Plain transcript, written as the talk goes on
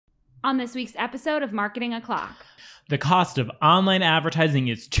On this week's episode of Marketing O'Clock. The cost of online advertising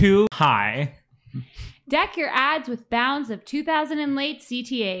is too high. Deck your ads with bounds of 2000 and late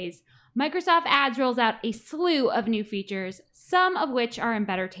CTAs. Microsoft Ads rolls out a slew of new features, some of which are in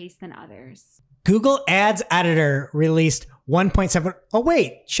better taste than others. Google Ads Editor released 1.7. Oh,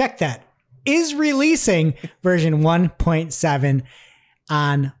 wait, check that. Is releasing version 1.7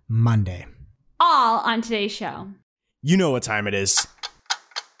 on Monday. All on today's show. You know what time it is.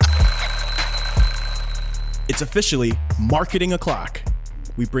 It's officially Marketing O'Clock.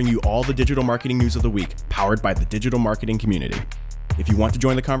 We bring you all the digital marketing news of the week, powered by the digital marketing community. If you want to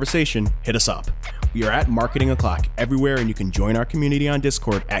join the conversation, hit us up. We are at Marketing O'Clock everywhere, and you can join our community on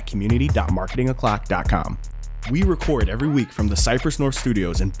Discord at community.marketingoclock.com. We record every week from the Cypress North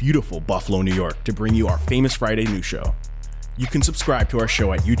Studios in beautiful Buffalo, New York, to bring you our famous Friday news show. You can subscribe to our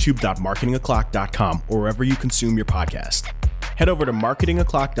show at youtube.marketingoclock.com or wherever you consume your podcast. Head over to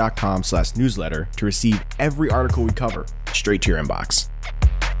marketingoclock.com/newsletter to receive every article we cover straight to your inbox.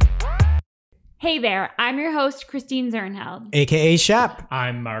 Hey there, I'm your host, Christine Zernheld. AKA Shep.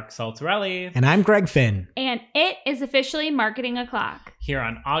 I'm Mark Saltarelli. And I'm Greg Finn. And it is officially Marketing O'Clock. Here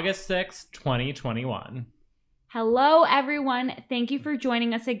on August 6th, 2021. Hello, everyone. Thank you for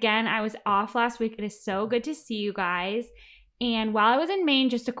joining us again. I was off last week. It is so good to see you guys. And while I was in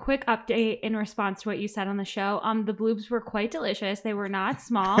Maine, just a quick update in response to what you said on the show. The bloopers were quite delicious. They were not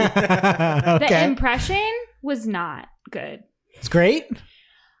small. Okay. The impression was not good. It's great.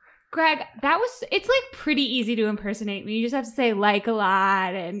 Greg, it's like pretty easy to impersonate me. You just have to say like a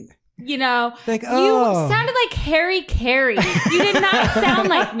lot and, you Like, oh. You sounded like Harry Carey. You did not sound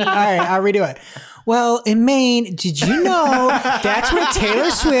like me. All right, I'll redo it. Well, in Maine, did you know that's where Taylor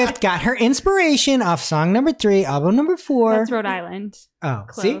Swift got her inspiration off song number 3, album number 4? That's Rhode Island. Oh,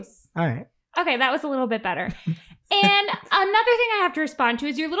 Close. See? All right. Okay, that was a little bit better. And another thing I have to respond to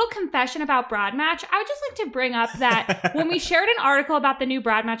is your little confession about Broadmatch. I would just like to bring up that when we shared an article about the new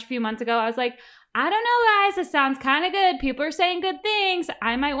Broadmatch a few months ago, I was like, I don't know, guys. This sounds kind of good. People are saying good things.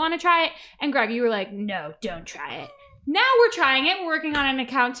 I might want to try it. And Greg, you were like, no, don't try it. Now we're trying it. We're working on an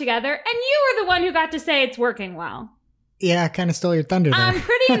account together. And you were the one who got to say it's working well. Yeah, I kind of stole your thunder there. I'm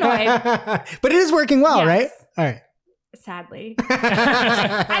pretty annoyed. But it is working well, Yes. right? All right. Sadly. I don't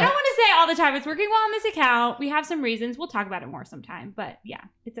want to say all the time it's working well on this account. We have some reasons. We'll talk about it more sometime. But yeah,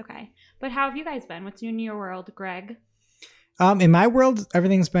 it's okay. But how have you guys been? What's new in your world, Greg? In my world,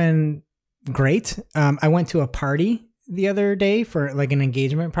 everything's been great. I went to a party the other day for like an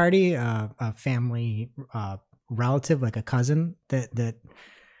engagement party, a family relative, like a cousin that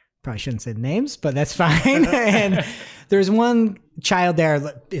probably shouldn't say names, but that's fine. And there's one child there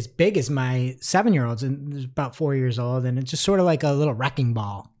as big as my 7-year-olds, and there's about 4 years old, and it's just sort of like a little wrecking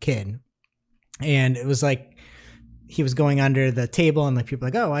ball kid. And it was like he was going under the table, and like people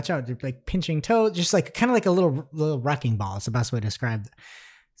were like, oh, watch out, they're like pinching toes, just like kind of like a little wrecking ball. It's the best way to describe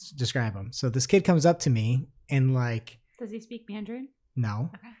him. So this kid comes up to me and like, Does he speak Mandarin? no.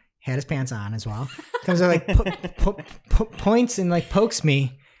 Okay. Had his pants on as well. Comes up like points and like pokes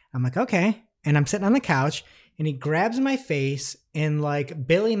me. I'm like, okay. And I'm sitting on the couch and he grabs my face and like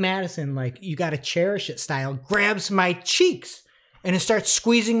Billy Madison, like you got to cherish it style, grabs my cheeks and it starts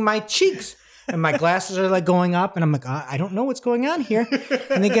squeezing my cheeks. And my glasses are like going up and I'm like, I don't know what's going on here.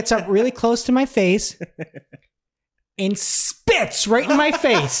 And he gets up really close to my face and spits right in my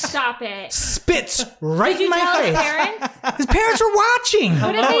face. Stop it. Spits right Did you in my tell face. his parents? His parents were watching.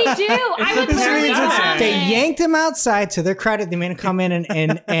 What did they do? I would literally really tell good. them. They yanked him outside. To their credit, they made him come in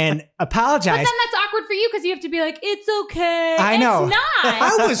and apologize. But then that's awkward for you because you have to be like, it's okay. I know. It's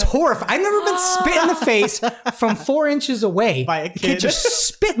not. I was horrified. I've never been spit in the face from 4 inches away. By a The kid. just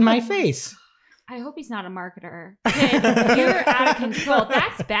spit in my face. I hope he's not a marketer. Kid, you're out of control.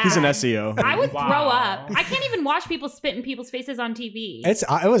 That's bad. He's an SEO. I would Wow. throw up. I can't even watch people spit in people's faces on TV. It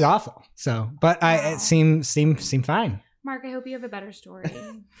was awful. So, but Wow. it seemed fine. Mark, I hope you have a better story.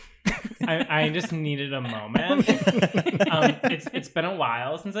 I just needed a moment. It's been a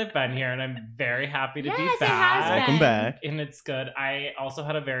while since I've been here, and I'm very happy to Yes, be it back. has been. Welcome back. And it's good. I also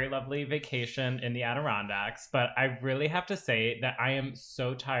had a very lovely vacation in the Adirondacks, but I really have to say that I am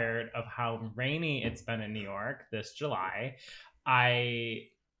so tired of how rainy it's been in New York this July.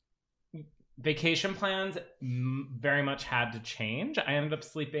 Vacation plans very much had to change. I ended up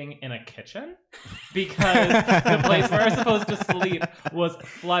sleeping in a kitchen because the place where I was supposed to sleep was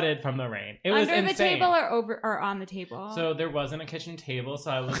flooded from the rain. It was Under the insane. table or over or on the table? So there wasn't a kitchen table, so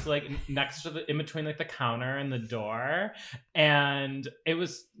I was like next to in between like the counter and the door, and it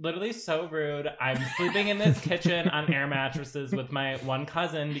was literally so rude. I'm sleeping in this kitchen on air mattresses with my one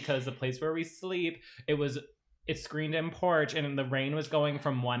cousin because the place where we sleep, it was screened-in porch, and the rain was going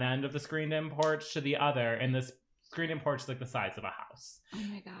from one end of the screened-in porch to the other, and this screened-in porch is like the size of a house. Oh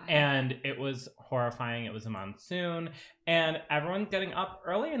my God. And it was horrifying. It was a monsoon, and everyone's getting up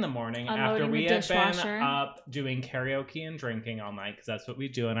early in the morning Unloading after we the had been dishwasher. up doing karaoke and drinking all night, because that's what we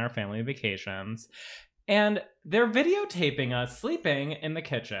do in our family vacations. And they're videotaping us sleeping in the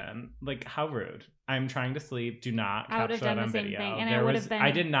kitchen. Like, how rude. I'm trying to sleep. Do not I would have capture done that on the same video. thing, and I would have been-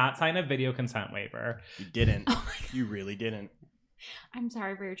 I did not sign a video consent waiver. You didn't. Oh my God. You really didn't. I'm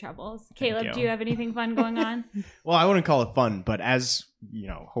sorry for your troubles. Thank Caleb, you. do you have anything fun going on? Well, I wouldn't call it fun, but as you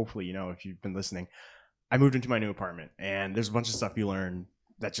know, hopefully you know if you've been listening, I moved into my new apartment, and there's a bunch of stuff you learn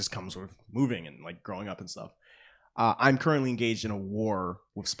that just comes with moving and like growing up and stuff. I'm currently engaged in a war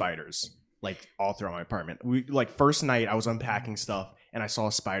with spiders, like all throughout my apartment. First night I was unpacking stuff, and I saw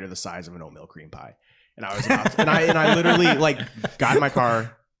a spider the size of an oatmeal cream pie, and I was about to, and I literally like got in my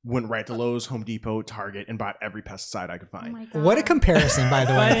car, went right to Lowe's, Home Depot, Target, and bought every pesticide I could Oh find. my God. What a comparison, by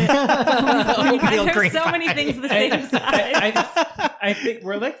the way. Oatmeal There's cream so many pie. things the same size. I think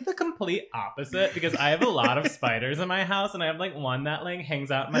we're like the complete opposite, because I have a lot of spiders in my house, and I have like one that like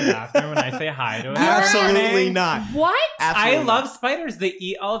hangs out in my bathroom when I say hi to it. Absolutely not. What? Absolutely I love spiders. They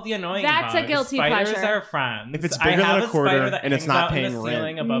eat all of the annoying That's a bugs. guilty spiders pleasure. are friends. If it's I bigger have than a quarter spider that and it's hangs not out in paying the rent.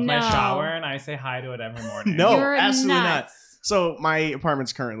 ceiling above my No. shower, and I say hi to it every morning. No, You're absolutely not. nuts. So my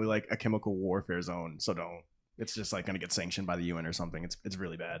apartment's currently like a chemical warfare zone. So don't. It's just like going to get sanctioned by the UN or something. It's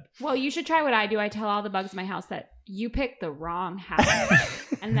really bad. Well, you should try what I do. I tell all the bugs in my house that you picked the wrong house,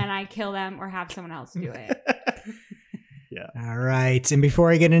 and then I kill them or have someone else do it. All right. And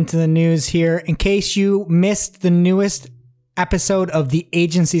before I get into the news here, in case you missed the newest episode of the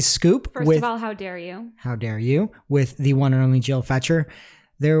Agency Scoop First with of all, how dare you? How Dare You, with the one and only Jill Fetcher,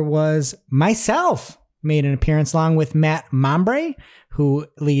 there was myself made an appearance along with Matt Mombre, who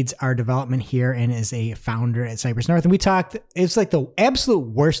leads our development here and is a founder at Cypress North. And we talked, it's like the absolute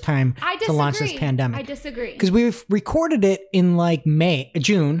worst time I disagree. to launch this I pandemic. disagree. Because we've recorded it in like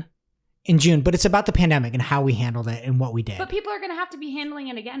June, but it's about the pandemic and how we handled it and what we did. But people are going to have to be handling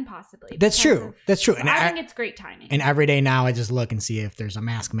it again, possibly. That's because true. of- That's true. So And I think it's great timing. And every day now, I just look and see if there's a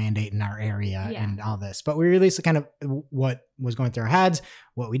mask mandate in our area Yeah. and all this. But we released kind of what was going through our heads,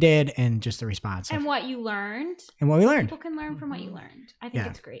 what we did, and just the response. And what you learned. and what we learned. People can learn from what you learned. I think Yeah.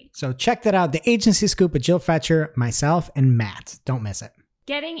 it's great. So check that out. The Agency Scoop with Jill Fetcher, myself, and Matt. Don't miss it.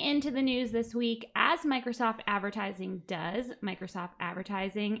 Getting into the news this week, as Microsoft Advertising does, Microsoft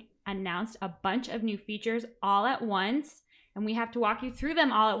Advertising announced a bunch of new features all at once, and we have to walk you through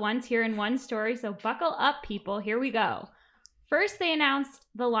them all at once here in one story, so buckle up, people. Here we go. First, they announced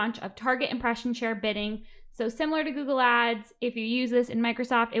the launch of Target Impression Share bidding. So similar to Google Ads, if you use this in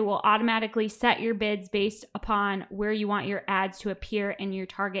Microsoft, it will automatically set your bids based upon where you want your ads to appear in your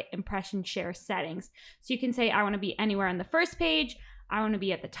Target Impression Share settings. So you can say, I want to be anywhere on the first page, I want to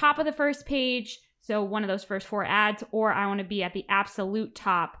be at the top of the first page, so one of those first 4 ads, or I want to be at the absolute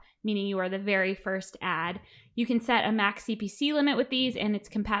top, meaning you are the very first ad. You can set a max CPC limit with these, and it's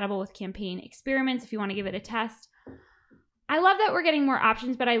compatible with Campaign Experiments if you want to give it a test. I love that we're getting more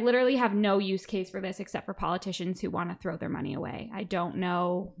options, but I literally have no use case for this except for politicians who want to throw their money away. I don't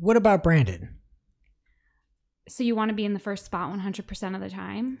know. What about branded? So you want to be in the first spot 100% of the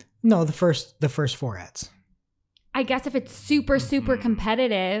time? No, the first 4 ads. I guess if it's super, super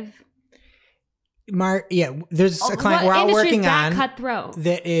competitive. There's a client we're What all industry is working that on cutthroat?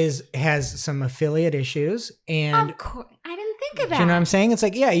 that has some affiliate issues, and Of course. I didn't think of do that. you know what I'm saying? It's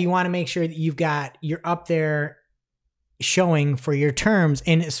like, yeah, you want to make sure that you're up there showing for your terms,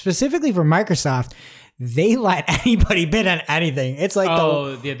 and specifically for Microsoft, they let anybody bid on anything. It's like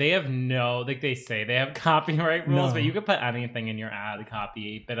yeah, they have they say they have copyright rules, No. but you could put anything in your ad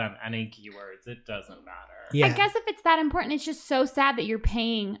copy, but on any keywords, it doesn't matter. yeah. I guess if it's that important, it's just so sad that you're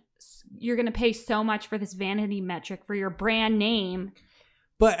going to pay so much for this vanity metric for your brand name.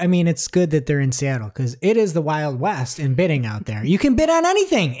 But I mean, it's good that they're in Seattle because it is the Wild West in bidding out there. You can bid on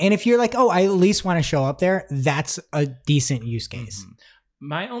anything. And if you're like, oh, I at least want to show up there, that's a decent use case.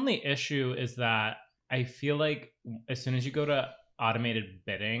 My only issue is that I feel like as soon as you go to automated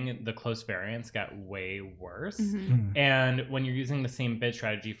bidding, the close variants get way worse. Mhm. And when you're using the same bid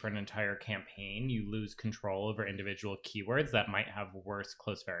strategy for an entire campaign, you lose control over individual keywords that might have worse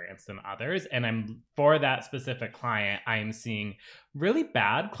close variants than others. And for that specific client, I'm seeing really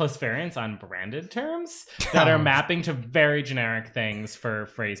bad close variants on branded terms that are mapping to very generic things for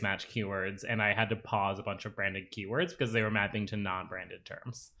phrase match keywords. And I had to pause a bunch of branded keywords because they were mapping to non-branded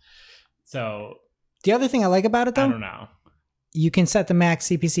terms. So The other thing I like about it, I though, don't know. you can set the max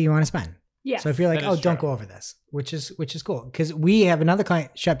CPC you want to spend. Yes. So if you're like, that oh, is don't true. go over this, which is cool. Because we have another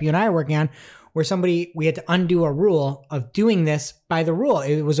client, Shep, you and I are working on, where we had to undo a rule of doing this by the rule.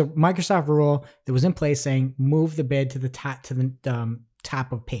 It was a Microsoft rule that was in place saying move the bid to the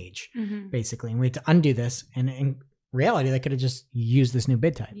top of page, basically. And we had to undo this. And in reality, they could have just used this new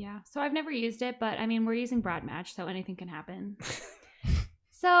bid type. Yeah. So I've never used it, but I mean, we're using Broad Match, so anything can happen.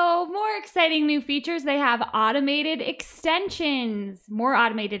 So more exciting new features. They have automated extensions, more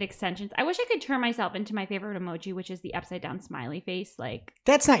automated extensions. I wish I could turn myself into my favorite emoji, which is the upside down smiley face. Like,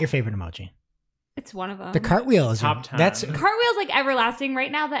 that's not your favorite emoji. It's one of them. The cartwheel is Top 10. That's Cartwheel's like everlasting.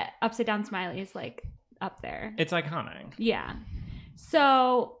 Right now, that upside down smiley is like up there. It's iconic. Yeah.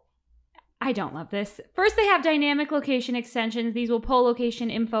 So I don't love this. First, they have dynamic location extensions. These will pull location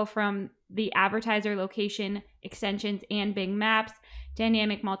info from the advertiser location extensions and Bing Maps.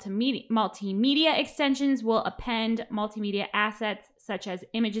 Dynamic multimedia extensions will append multimedia assets such as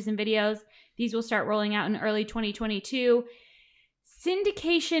images and videos. These will start rolling out in early 2022.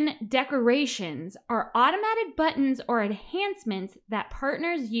 Syndication decorations are automated buttons or enhancements that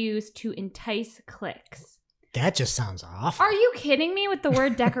partners use to entice clicks. That just sounds awful. Are you kidding me with the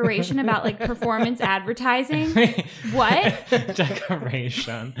word decoration about like performance advertising? What?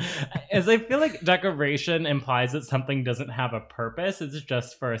 Decoration. As I feel like decoration implies that something doesn't have a purpose. It's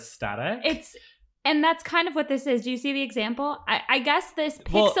just for aesthetic. And that's kind of what this is. Do you see the example? I guess this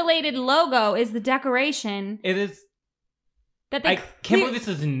pixelated logo is the decoration. It is. That I can't believe this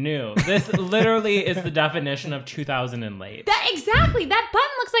is new. This literally is the definition of 2000 and late. Exactly. That button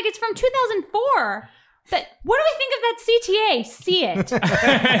looks like it's from 2004. But what do I think of that CTA? See it.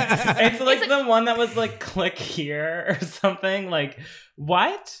 It's like the one that was like, click here or something. Like,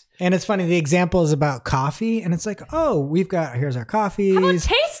 what? And it's funny, the example is about coffee, and it's like, oh, here's our coffees. How about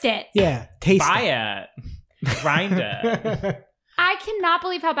taste it? Yeah, taste Buy it. Grind it. I cannot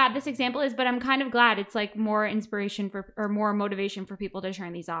believe how bad this example is, but I'm kind of glad it's like more inspiration or more motivation for people to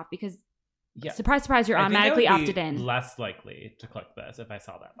turn these off because surprise, surprise, you're automatically opted in. Less likely to click this if I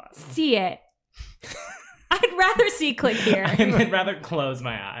saw that button. See it. I'd rather see click here. I'd rather close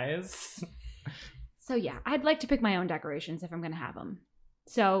my eyes. So yeah, I'd like to pick my own decorations if I'm going to have them.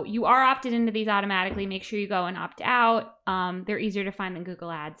 So you are opted into these automatically. Make sure you go and opt out. They're easier to find than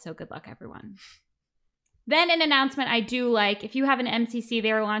Google Ads. So good luck, everyone. Then an announcement I do like. If you have an MCC,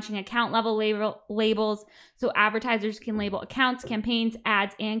 they are launching account level labels. So advertisers can label accounts, campaigns,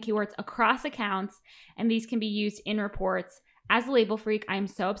 ads, and keywords across accounts. And these can be used in reports. As a label freak, I'm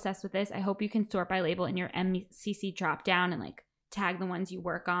so obsessed with this. I hope you can sort by label in your MCC dropdown and like tag the ones you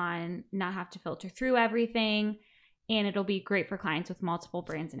work on, not have to filter through everything. And it'll be great for clients with multiple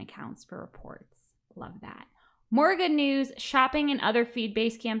brands and accounts for reports. Love that. More good news, shopping and other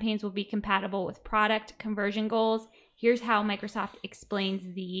feed-based campaigns will be compatible with product conversion goals. Here's how Microsoft explains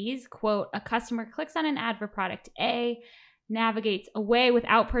these. Quote, a customer clicks on an ad for product A, navigates away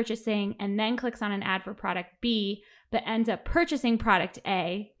without purchasing, and then clicks on an ad for product B, but ends up purchasing product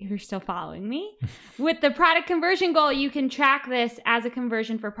A, if you're still following me. With the product conversion goal, you can track this as a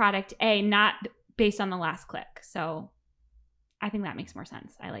conversion for product A, not based on the last click. So I think that makes more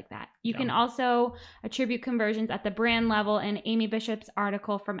sense. I like that. You can also attribute conversions at the brand level, and Amy Bishop's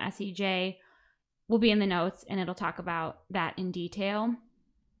article from SEJ will be in the notes, and it'll talk about that in detail.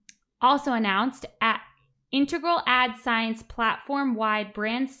 Also announced, at Integral Ad Science platform-wide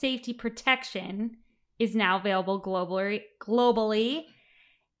brand safety protection is now available globally.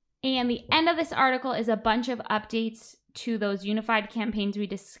 And the end of this article is a bunch of updates to those unified campaigns we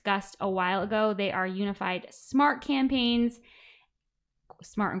discussed a while ago. They are unified smart campaigns,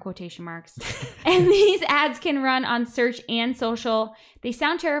 smart in quotation marks. And these ads can run on search and social. They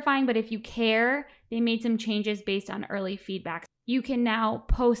sound terrifying, but if you care, they made some changes based on early feedback. You can now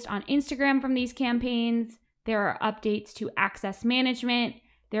post on Instagram from these campaigns. There are updates to access management.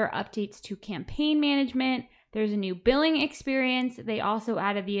 There are updates to campaign management. There's a new billing experience. They also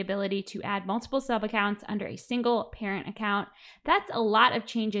added the ability to add multiple sub-accounts under a single parent account. That's a lot of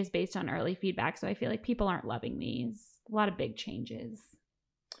changes based on early feedback, so I feel like people aren't loving these. A lot of big changes.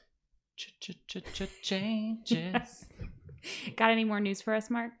 Changes. Got any more news for us,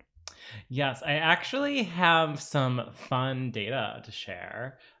 Mark? Yes, I actually have some fun data to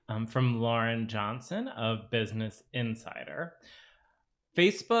share from Lauren Johnson of Business Insider.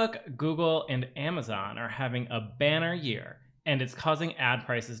 Facebook, Google, and Amazon are having a banner year, and it's causing ad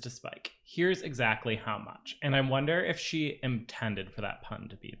prices to spike. Here's exactly how much. And I wonder if she intended for that pun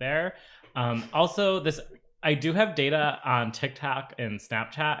to be there. Also, I do have data on TikTok and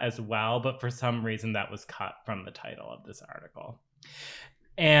Snapchat as well, but for some reason that was cut from the title of this article.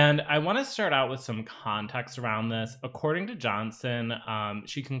 And I want to start out with some context around this. According to Johnson,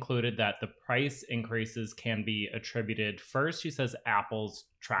 she concluded that the price increases can be attributed first, she says, Apple's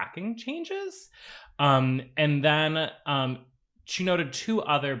tracking changes. And then she noted two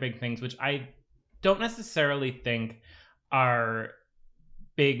other big things, which I don't necessarily think are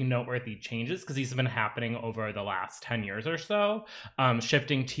big noteworthy changes because these have been happening over the last 10 years or so,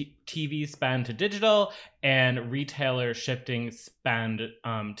 shifting TV spend to digital and retailers shifting spend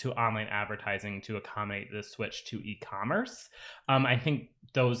to online advertising to accommodate the switch to e-commerce. I think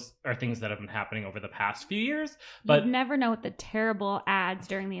those are things that have been happening over the past few years. But you'd never know what the terrible ads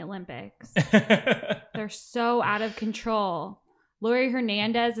during the Olympics. They're so out of control. Lori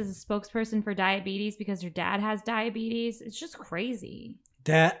Hernandez is a spokesperson for diabetes because her dad has diabetes. It's just crazy.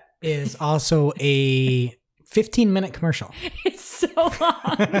 That is also a 15-minute commercial. It's so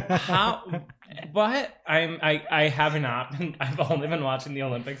long. How? What? I have not been. I've only been watching the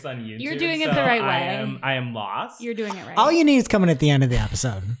Olympics on YouTube. You're doing it the right way. I am lost. You're doing it right. All you need is coming at the end of the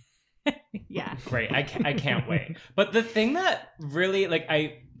episode. Yeah. Great. I can't wait. But the thing that really, like,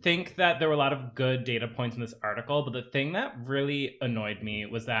 I think that there were a lot of good data points in this article, but the thing that really annoyed me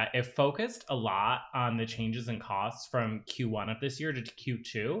was that it focused a lot on the changes in costs from Q1 of this year to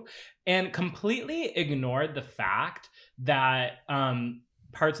Q2 and completely ignored the fact that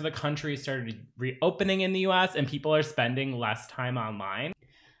parts of the country started reopening in the US and people are spending less time online.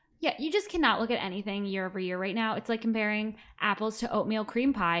 Yeah, you just cannot look at anything year over year right now. It's like comparing apples to oatmeal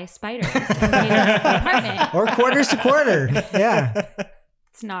cream pie spiders in Taylor's apartment. Or quarters to quarter. Yeah.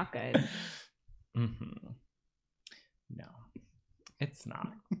 It's not good. Mm-hmm. No, it's not.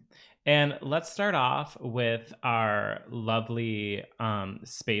 And let's start off with our lovely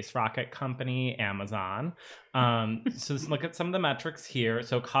space rocket company, Amazon. So let's look at some of the metrics here.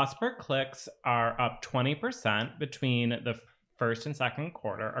 So cost per clicks are up 20% between the first and second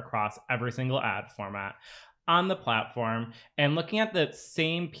quarter across every single ad format on the platform. And looking at the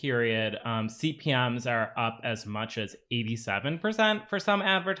same period, CPMs are up as much as 87% for some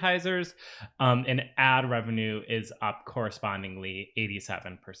advertisers, and ad revenue is up correspondingly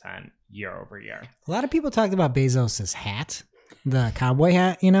 87% year over year. A lot of people talked about Bezos' hat, the cowboy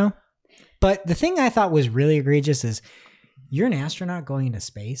hat, you know? But the thing I thought was really egregious is you're an astronaut going into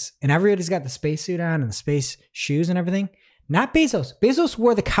space, and everybody's got the spacesuit on and the space shoes and everything. Not Bezos. Bezos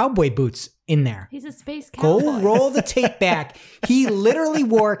wore the cowboy boots in there. He's a space cowboy. Go roll the tape back. He literally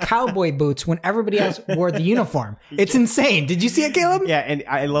wore cowboy boots when everybody else wore the uniform. It's insane. Did you see it, Caleb? Yeah, and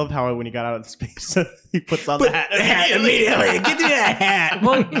I love how when he got out of space, he puts on the hat immediately. Get me that hat.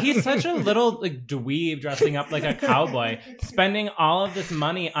 Well, he's such a little like dweeb dressing up like a cowboy, spending all of this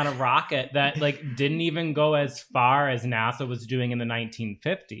money on a rocket that like didn't even go as far as NASA was doing in the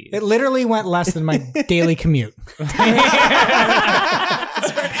 1950s. It literally went less than my daily commute.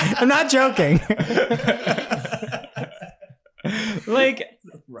 I'm not joking. Like,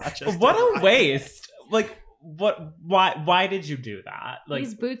 Rochester. what a waste. Like, what? Why did you do that? Like,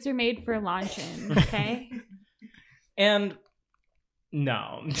 These boots are made for launching, okay? and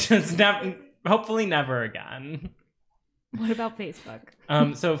no, just never. Hopefully, never again. What about Facebook?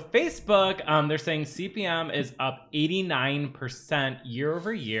 So Facebook, they're saying CPM is up 89% year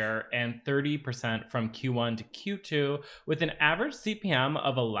over year and 30% from Q1 to Q2 with an average CPM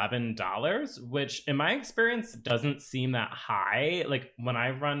of $11, which in my experience doesn't seem that high. Like when I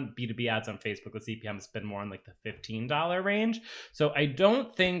run B2B ads on Facebook, the CPM has been more in like the $15 range. So I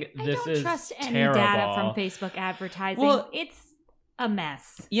don't think this is I don't trust any terrible. data from Facebook advertising. Well, it's a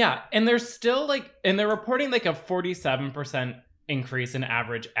mess. Yeah, and there's still like, and they're reporting like a 47% increase in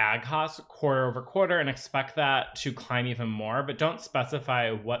average ad costs quarter over quarter and expect that to climb even more, but don't specify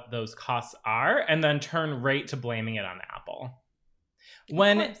what those costs are and then turn right to blaming it on Apple.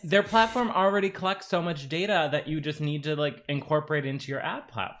 When their platform already collects so much data that you just need to like incorporate into your ad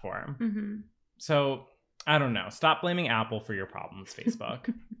platform. Mm-hmm. So I don't know. Stop blaming Apple for your problems,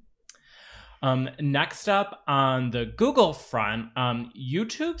 Facebook. Next up on the Google front,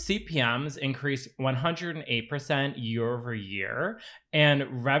 YouTube CPMs increased 108% year over year,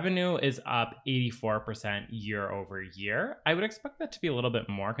 and revenue is up 84% year over year. I would expect that to be a little bit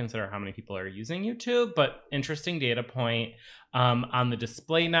more considering how many people are using YouTube, but interesting data point. On the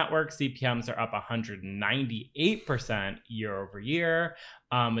display network, CPMs are up 198% year over year,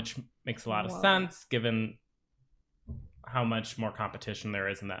 which makes a lot of sense given how much more competition there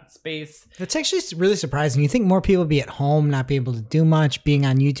is in that space. It's actually really surprising. You think more people be at home, not be able to do much, being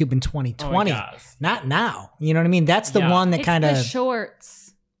on YouTube in 2020. Not now. You know what I mean? That's the one that kind of...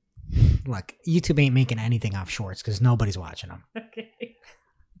 shorts. Look, YouTube ain't making anything off shorts because nobody's watching them. Okay.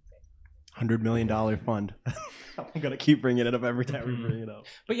 $100 million fund. I'm going to keep bringing it up every time we bring it up.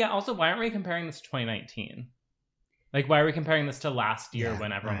 But yeah, also, why aren't we comparing this to 2019? Like, why are we comparing this to last year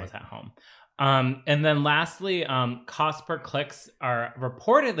when everyone was at home? And then lastly, cost per clicks are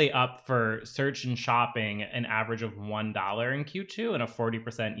reportedly up for search and shopping, an average of $1 in Q2 and a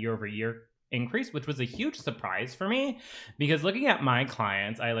 40% year over year increase, which was a huge surprise for me, because looking at my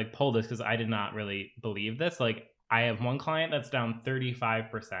clients, I like pulled this because I did not really believe this. Like, I have one client that's down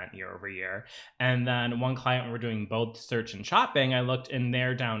 35% year over year. And then one client, we're doing both search and shopping, I looked and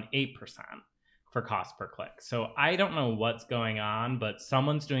they're down 8% for cost per click. So I don't know what's going on, but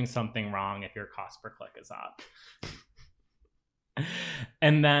someone's doing something wrong if your cost per click is up.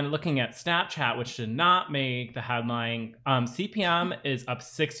 And then looking at Snapchat, which did not make the headline, CPM is up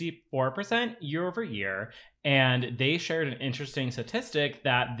 64% year over year. And they shared an interesting statistic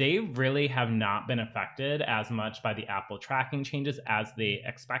that they really have not been affected as much by the Apple tracking changes as they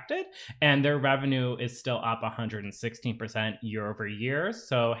expected. And their revenue is still up 116% year over year.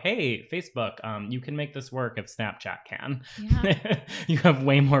 So, hey, Facebook, you can make this work if Snapchat can. Yeah. You have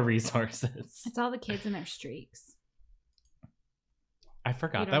way more resources. It's all the kids and their streaks. I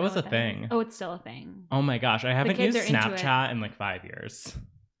forgot that was a thing. Oh, it's still a thing. Oh my gosh, I haven't used kids are into Snapchat in like 5 years.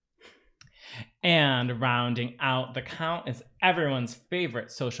 And rounding out the count is everyone's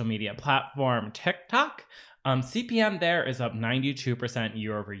favorite social media platform, TikTok. CPM there is up 92%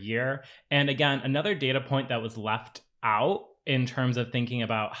 year over year. And again, another data point that was left out in terms of thinking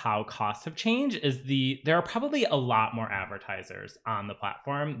about how costs have changed is there are probably a lot more advertisers on the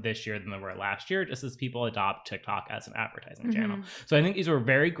platform this year than there were last year, just as people adopt TikTok as an advertising channel. So I think these were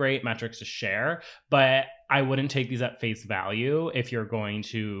very great metrics to share, but I wouldn't take these at face value if you're going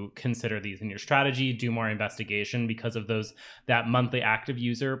to consider these in your strategy, do more investigation, because of that monthly active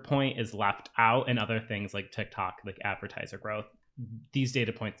user point is left out, and other things like TikTok, like advertiser growth. These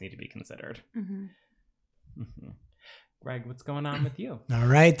data points need to be considered. Greg, what's going on with you? All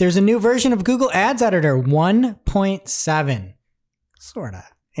right. There's a new version of Google Ads Editor 1.7. Sort of.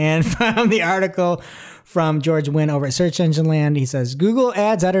 And from the article from George Wynn over at Search Engine Land, he says, Google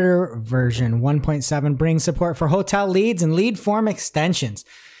Ads Editor version 1.7 brings support for hotel leads and lead form extensions.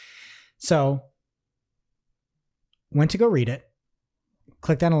 So, went to go read it,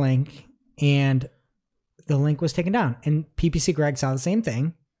 clicked on a link, and the link was taken down. And PPC Greg saw the same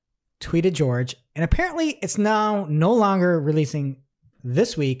thing, tweeted George, and apparently it's now no longer releasing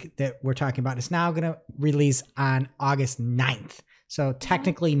this week that we're talking about. It's now going to release on August 9th. So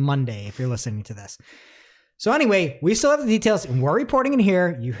technically Monday, if you're listening to this. So anyway, we still have the details, and we're reporting it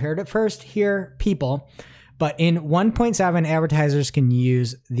here. You heard it first here, people. But in 1.7, advertisers can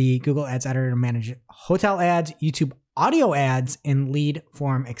use the Google Ads Editor to manage hotel ads, YouTube audio ads, and lead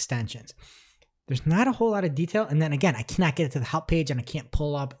form extensions. There's not a whole lot of detail. And then again, I cannot get it to the help page, and I can't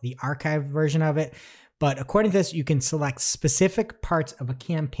pull up the archived version of it. But according to this, you can select specific parts of a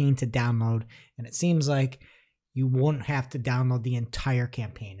campaign to download. And it seems like you won't have to download the entire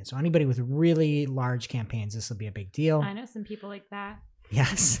campaign. And so anybody with really large campaigns, this will be a big deal. I know some people like that.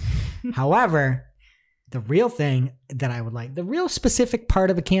 Yes. However, the real thing that I would like, the real specific part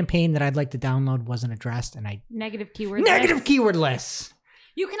of a campaign that I'd like to download wasn't addressed. And Negative keyword lists. Keyword lists.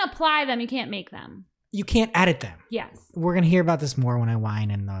 You can apply them. You can't make them. You can't edit them. Yes. We're going to hear about this more when I whine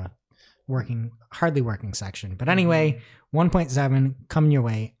in the hardly working section. But anyway, 1.7 coming your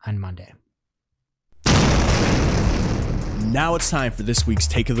way on Monday. Now it's time for this week's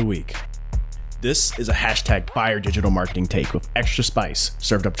Take of the Week. This is a hashtag fire digital marketing take with extra spice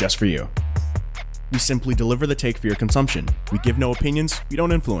served up just for you. We simply deliver the take for your consumption. We give no opinions. We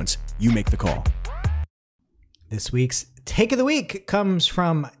don't influence. You make the call. This week's Take of the Week comes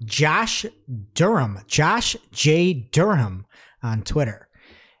from Josh Durham, Josh J. Durham on Twitter.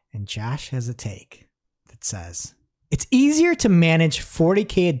 And Josh has a take that says, it's easier to manage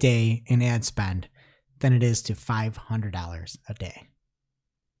 $40K a day in ad spend than it is to $500 a day.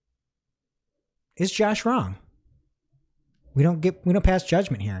 Is Josh wrong? We don't pass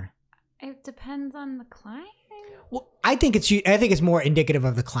judgment here. It depends on the client. Well, I think it's more indicative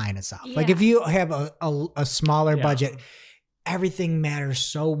of the client itself. Yeah. Like if you have a smaller budget, everything matters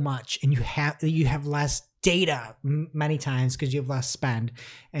so much, and you have less data many times because you have less spend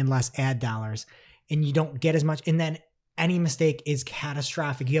and less ad dollars, and you don't get as much. And then any mistake is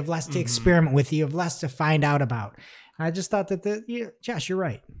catastrophic. You have less to experiment with. You have less to find out about. I just thought that Josh, you're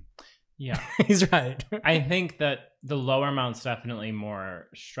right. Yeah. He's right. I think that the lower amount's definitely more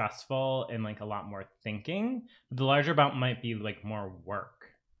stressful and like a lot more thinking. But the larger amount might be like more work.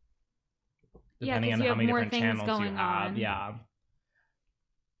 Depending on how many different channels you have. On. Yeah.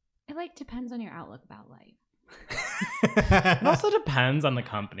 It depends on your outlook about life. It also depends on the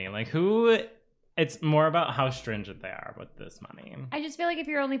company. Like it's more about how stringent they are with this money. I just feel like if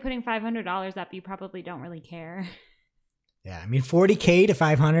you're only putting $500 up, you probably don't really care. Yeah, I mean, $40K to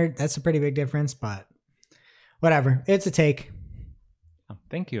 $500, that's a pretty big difference, but whatever. It's a take. Oh,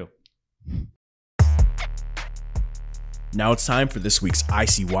 thank you. Now it's time for this week's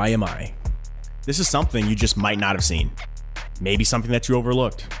ICYMI. This is something you just might not have seen. Maybe something that you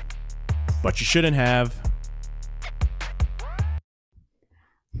overlooked. But you shouldn't have.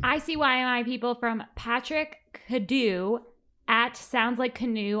 ICYMI people from Patrick Cadu at Sounds Like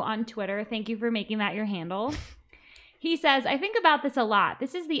Canoe on Twitter. Thank you for making that your handle. He says, I think about this a lot.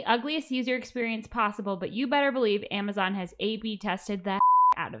 This is the ugliest user experience possible, but you better believe Amazon has A/B tested the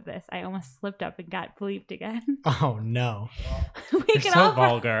out of this. I almost slipped up and got bleeped again. Oh, no. You're so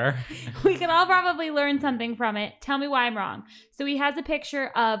vulgar. We can all probably learn something from it. Tell me why I'm wrong. So he has a picture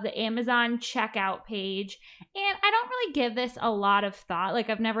of the Amazon checkout page, and I don't really give this a lot of thought. Like,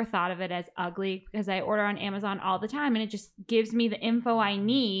 I've never thought of it as ugly because I order on Amazon all the time, and it just gives me the info I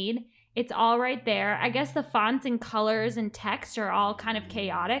need. It's all right there. I guess the fonts and colors and text are all kind of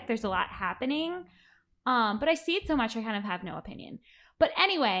chaotic. There's a lot happening. But I see it so much, I kind of have no opinion. But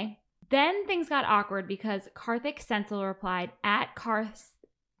anyway, then things got awkward because Karthik Senthil replied at Car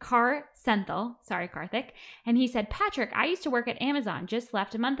Senthil, sorry Karthik, and he said, Patrick, I used to work at Amazon, just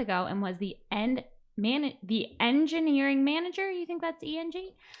left a month ago, and was the engineering manager, you think that's ENG?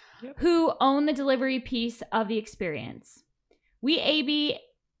 Yep. Who owned the delivery piece of the experience. We A/B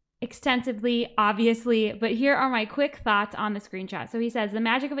extensively, obviously, but here are my quick thoughts on the screenshot. So he says, the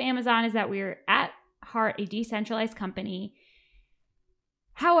magic of Amazon is that we're at heart a decentralized company.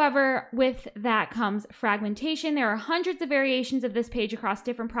 However, with that comes fragmentation. There are hundreds of variations of this page across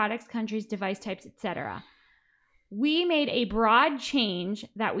different products, countries, device types, etc. We made a broad change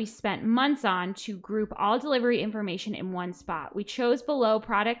that we spent months on to group all delivery information in one spot. We chose below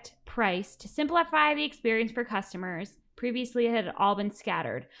product price to simplify the experience for customers. Previously, it had all been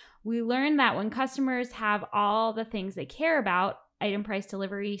scattered. We learned that when customers have all the things they care about, item price,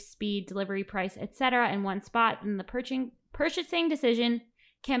 delivery, speed, delivery price, etc., in one spot, then the purchasing decision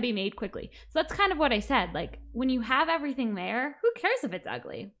can be made quickly. So that's kind of what I said. Like, when you have everything there, who cares if it's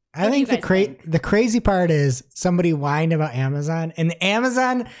ugly? I think the crazy part is somebody whined about Amazon, and the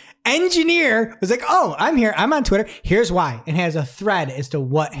Amazon engineer was like, oh, I'm here. I'm on Twitter. Here's why. And has a thread as to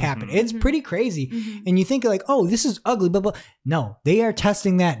what happened. It's pretty crazy. And you think like, oh, this is ugly, blah, blah. No, they are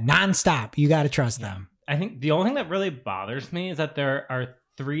testing that nonstop. You got to trust them. I think the only thing that really bothers me is that there are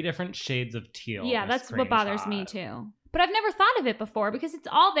 3 different shades of teal. Yeah, that's what bothers me too. But I've never thought of it before because it's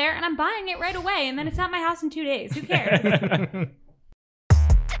all there and I'm buying it right away and then it's at my house in 2 days. Who cares?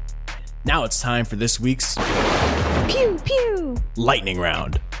 Now it's time for this week's Pew Pew lightning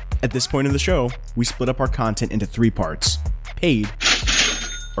round. At this point in the show, we split up our content into 3 parts: paid,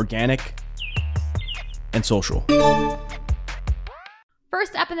 organic, and social.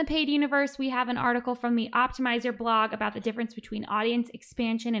 First up in the paid universe, we have an article from the Optimizer blog about the difference between audience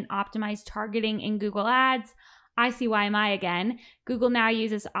expansion and optimized targeting in Google Ads. ICYMI again. Google now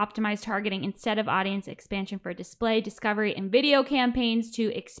uses optimized targeting instead of audience expansion for display, discovery, and video campaigns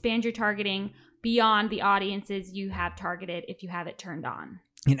to expand your targeting beyond the audiences you have targeted if you have it turned on.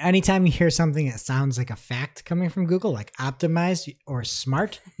 And anytime you hear something that sounds like a fact coming from Google, like optimized or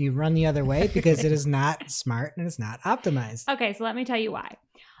smart, you run the other way because it is not smart and it's not optimized. Okay, so let me tell you why.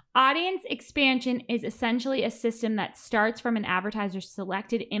 Audience expansion is essentially a system that starts from an advertiser's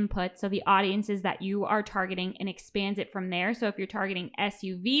selected input, so the audiences that you are targeting, and expands it from there. So if you're targeting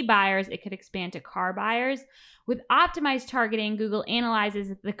SUV buyers, it could expand to car buyers. With optimized targeting, Google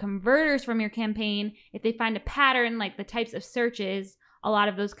analyzes the converters from your campaign. If they find a pattern, like the types of searches a lot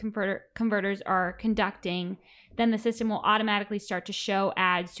of those converters are conducting, then the system will automatically start to show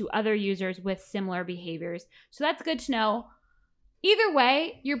ads to other users with similar behaviors. So that's good to know. Either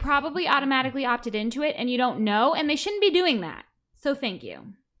way, you're probably automatically opted into it and you don't know, and they shouldn't be doing that. So thank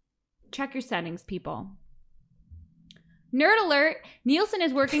you. Check your settings, people. Nerd alert, Nielsen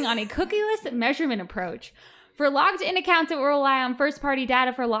is working on a cookieless measurement approach. For logged-in accounts that will rely on first-party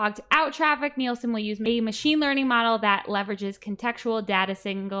data for logged-out traffic, Nielsen will use a machine learning model that leverages contextual data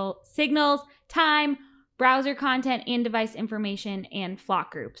signals, time, browser content, and device information, and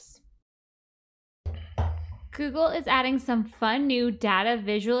flock groups. Google is adding some fun new data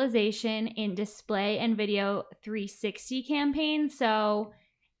visualization in display and video 360 campaigns. So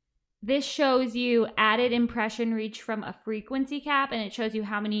this shows you added impression reach from a frequency cap, and it shows you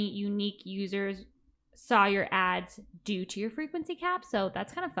how many unique users saw your ads due to your frequency cap. So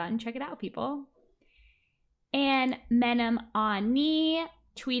that's kind of fun. Check it out, people. And Menem Ani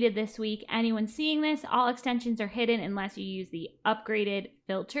tweeted this week, anyone seeing this, all extensions are hidden unless you use the upgraded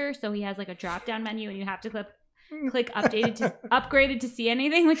filter. So he has like a drop down menu and you have to click upgraded to see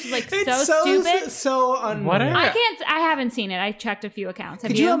anything, which is like so stupid. So I haven't seen it. I checked a few accounts.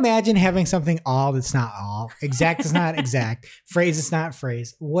 Could you imagine having something all that's not all? Exact is not exact. Phrase is not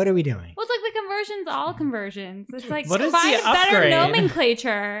phrase. What are we doing? Well, it's like the conversions, all conversions. It's like What is find the better upgrade?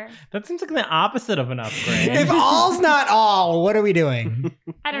 nomenclature. That seems like the opposite of an upgrade. If all's not all, what are we doing?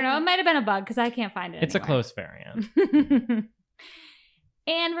 I don't know. It might have been a bug because I can't find it. It's a anywhere. close variant.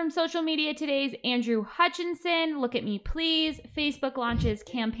 And from social media today's Andrew Hutchinson, look at me please. Facebook launches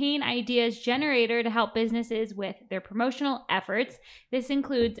campaign ideas generator to help businesses with their promotional efforts. This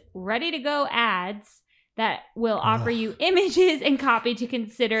includes ready-to-go ads that will offer you images and copy to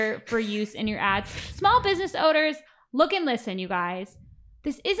consider for use in your ads. Small business owners, look and listen, you guys.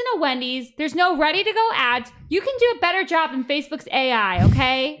 This isn't a Wendy's. There's no ready-to-go ads. You can do a better job than Facebook's AI,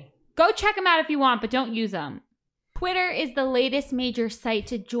 okay? Go check them out if you want, but don't use them. Twitter is the latest major site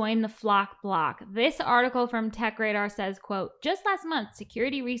to join the Flock block. This article from TechRadar says, quote, just last month,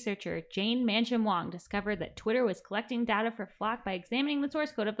 security researcher Jane Mancham Wong discovered that Twitter was collecting data for Flock by examining the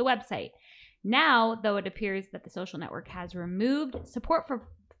source code of the website. Now, though it appears that the social network has removed support for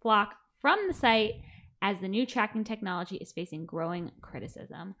Flock from the site as the new tracking technology is facing growing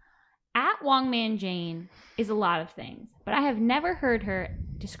criticism. At Wongman Jane is a lot of things, but I have never heard her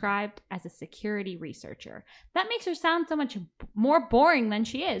described as a security researcher. That makes her sound so much more boring than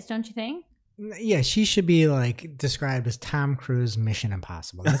she is, don't you think? Yeah, she should be like described as Tom Cruise Mission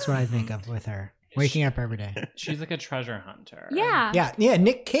Impossible. That's what I think of with her. Waking up every day. She's like a treasure hunter. Yeah. Yeah,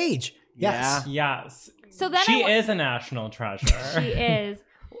 Nick Cage. Yes. Yes. So then she is a national treasure. She is.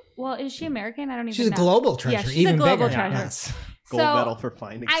 Well, is she American? I don't even know. She's a global treasure. Yeah, she's even a global bigger. treasure. Yes. Gold So, medal for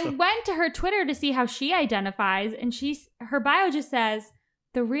finding I stuff. went to her Twitter to see how she identifies, and her bio just says,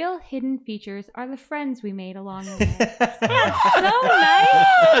 the real hidden features are the friends we made along the way. That's so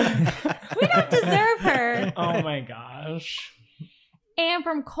nice. We don't deserve her. Oh my gosh. And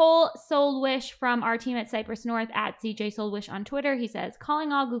from Cole Soulwish from our team at Cypress North at CJ Soulwish on Twitter, he says,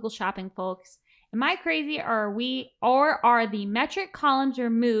 calling all Google Shopping folks. Am I crazy or are the metric columns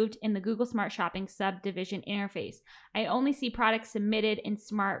removed in the Google Smart Shopping subdivision interface? I only see products submitted in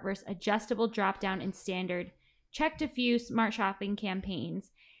Smart versus adjustable drop-down in Standard. Checked a few Smart Shopping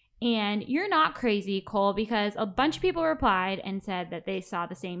campaigns. And you're not crazy, Cole, because a bunch of people replied and said that they saw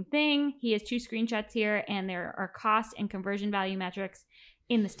the same thing. He has 2 screenshots here, and there are cost and conversion value metrics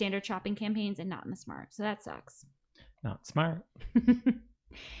in the Standard Shopping campaigns and not in the Smart. So that sucks. Not smart.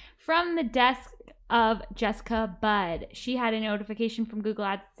 From the desk of Jessica Budd, she had a notification from Google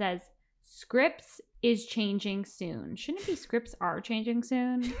Ads that says, Scripts is changing soon. Shouldn't it be Scripts are changing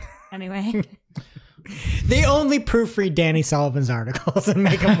soon? Anyway. They only proofread Danny Sullivan's articles and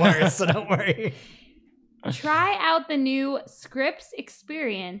make them worse, so don't worry. Try out the new Scripts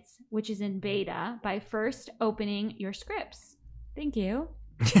experience, which is in beta, by first opening your Scripts. Thank you.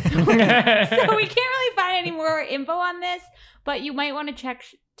 So we can't really find any more info on this, but you might want to check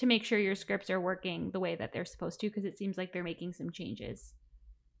to make sure your scripts are working the way that they're supposed to, because it seems like they're making some changes.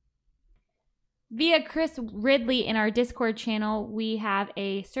 Via Chris Ridley in our Discord channel, we have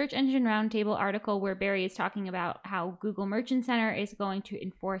a Search Engine Roundtable article where Barry is talking about how Google Merchant Center is going to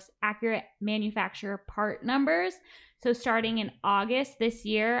enforce accurate manufacturer part numbers. So starting in August this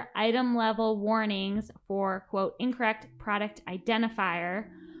year, item level warnings for, quote, incorrect product identifier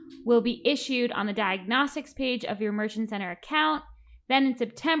will be issued on the diagnostics page of your Merchant Center account. Then in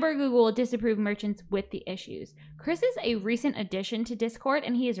September, Google will disapprove merchants with the issues. Chris is a recent addition to Discord,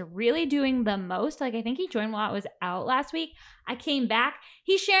 and he is really doing the most. Like, I think he joined while I was out last week. I came back.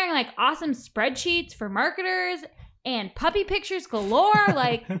 He's sharing, like, awesome spreadsheets for marketers and puppy pictures galore.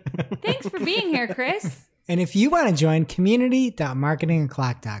 Like, thanks for being here, Chris. And if you want to join,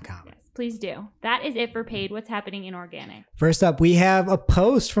 community.marketingoclock.com. Yes, please do. That is it for paid. What's happening in organic? First up, we have a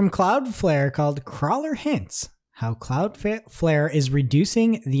post from Cloudflare called Crawler Hints. How Cloudflare is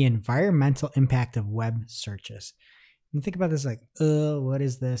reducing the environmental impact of web searches. And think about this like, what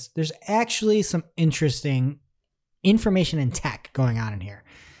is this? There's actually some interesting information and tech going on in here.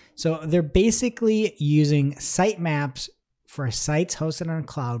 So they're basically using sitemaps for sites hosted on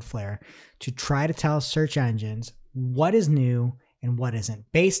Cloudflare to try to tell search engines what is new and what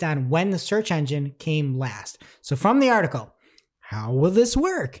isn't, based on when the search engine came last. So from the article, how will this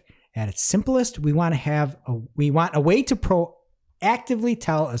work? At its simplest, we want a way to proactively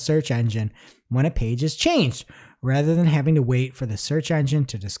tell a search engine when a page has changed, rather than having to wait for the search engine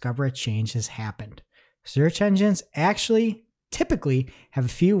to discover a change has happened. Search engines actually typically have a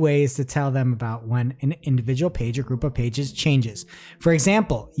few ways to tell them about when an individual page or group of pages changes. For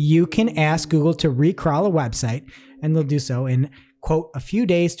example, you can ask Google to recrawl a website, and they'll do so in, quote, a few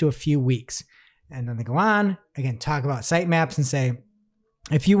days to a few weeks. And then they go on, again, talk about sitemaps and say,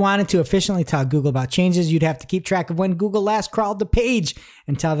 if you wanted to efficiently tell Google about changes, you'd have to keep track of when Google last crawled the page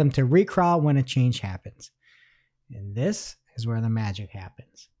and tell them to recrawl when a change happens. And this is where the magic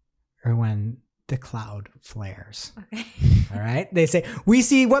happens, or when the cloud flares. Okay. All right. They say, we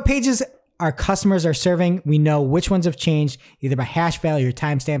see what pages our customers are serving. We know which ones have changed, either by hash value or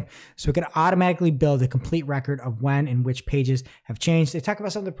timestamp. So we can automatically build a complete record of when and which pages have changed. They talk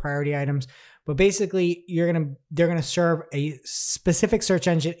about some of the priority items, but basically they're going to serve a specific search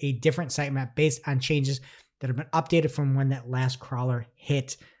engine a different sitemap based on changes that have been updated from when that last crawler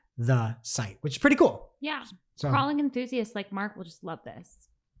hit the site, which is pretty cool. Yeah. So, Crawling enthusiasts like Mark will just love this.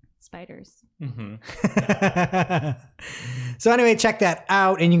 Spiders. Mm-hmm. So anyway, check that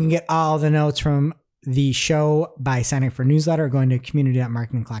out, and you can get all the notes from the show by signing up for a newsletter or going to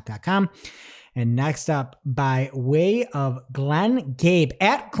community.marketingclock.com. And next up, by way of Glenn Gabe,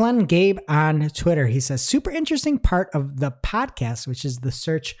 at Glenn Gabe on Twitter, he says, super interesting part of the podcast, which is the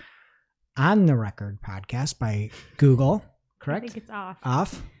Search on the Record podcast by Google, correct? I think it's off.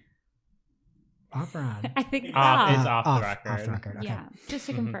 Off or on? I think it's Off. off. It's off the record. Off the record. Okay. Yeah, just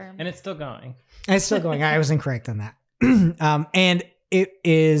to confirm. And it's still going. It's still going. I was incorrect on that. And it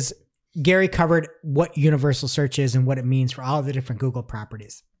is, Gary covered what universal search is and what it means for all the different Google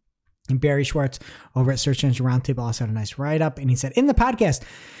properties. And Barry Schwartz over at Search Engine Roundtable also had a nice write-up. And he said, in the podcast,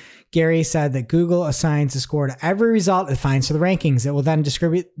 Gary said that Google assigns a score to every result it finds for the rankings. It will then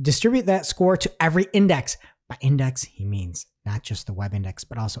distribute that score to every index. By index, he means not just the web index,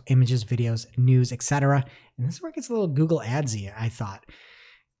 but also images, videos, news, etc. And this is where it gets a little Google Adsy, I thought.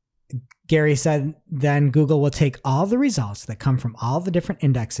 Gary said then Google will take all the results that come from all the different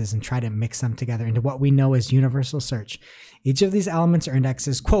indexes and try to mix them together into what we know as universal search. Each of these elements or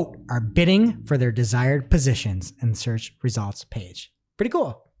indexes, quote, are bidding for their desired positions in the search results page. Pretty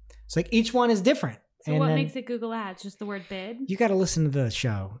cool. It's like each one is different. So what makes it Google Ads? Just the word bid? You got to listen to the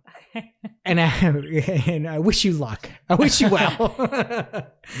show. And I wish you luck. I wish you well.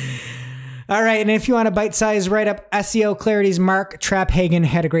 All right. And if you want a bite-sized write-up, SEO Clarity's Mark Traphagen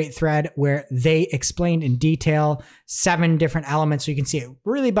had a great thread where they explained in detail 7 different elements. So you can see it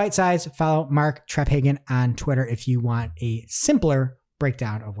really bite-sized. Follow Mark Traphagen on Twitter if you want a simpler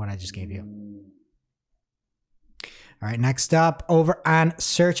breakdown of what I just gave you. All right. Next up, over on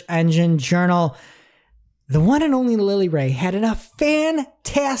Search Engine Journal, the one and only Lily Ray had a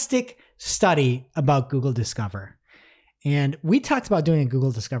fantastic study about Google Discover. And we talked about doing a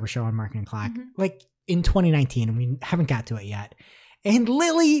Google Discover show on Marketing Clock like in 2019, and we haven't got to it yet. And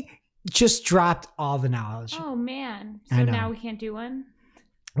Lily just dropped all the knowledge. Oh, man. So now we can't do one?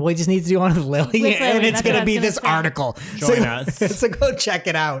 Well, we just need to do one with Lily, and it's going to be this article. Join us. So go check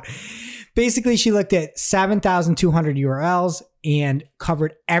it out. Basically, she looked at 7,200 URLs and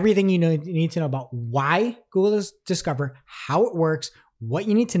covered everything you need to know about why Google Discover, how it works, what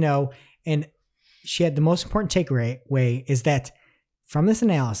you need to know. And she had the most important takeaway is that from this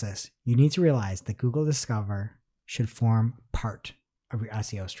analysis, you need to realize that Google Discover should form part of your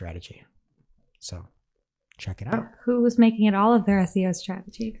SEO strategy. So check it out. Who was making it all of their SEO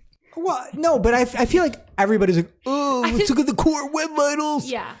strategy? Well, no, but I feel like everybody's like, oh, let's look at the core web vitals.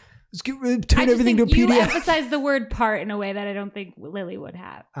 Yeah. Let's turn everything to a PDF. You emphasize the word part in a way that I don't think Lily would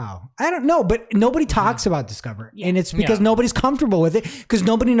have. Oh, I don't know, but nobody talks about Discover. Yeah. And it's because nobody's comfortable with it, because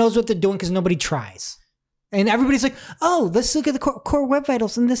nobody knows what they're doing, because nobody tries. And everybody's like, oh, let's look at the core web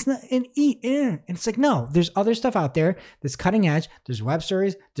vitals and this and eat. And it's like, no, there's other stuff out there that's cutting edge. There's web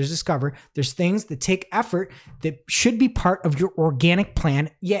stories. There's Discover. There's things that take effort that should be part of your organic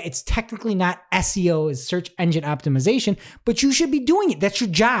plan. Yeah, it's technically not SEO, is search engine optimization, but you should be doing it. That's your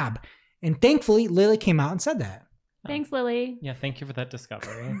job. And thankfully, Lily came out and said that. Thanks, Lily. Yeah, thank you for that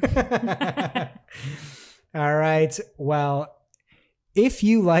discovery. All right. Well, if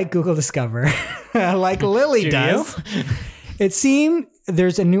you like Google Discover, like Lily does, it seemed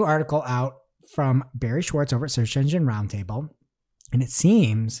there's a new article out from Barry Schwartz over at Search Engine Roundtable, and it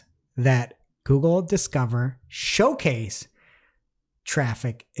seems that Google Discover Showcase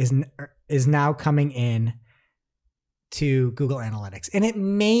traffic is now coming in to Google Analytics. And it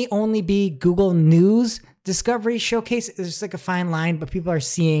may only be Google News Discovery Showcase. There's like a fine line, but people are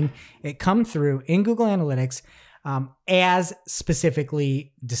seeing it come through in Google Analytics as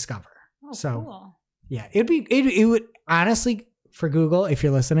specifically Discover. Oh, so cool. Yeah, it would honestly, for Google, if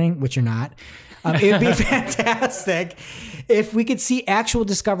you're listening, which you're not, it would be fantastic if we could see actual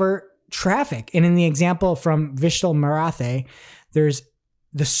Discover traffic. And in the example from Vishal Marathe, there's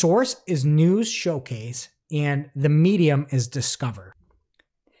the source is News Showcase and the medium is Discover.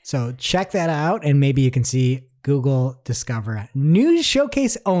 So check that out and maybe you can see Google Discover News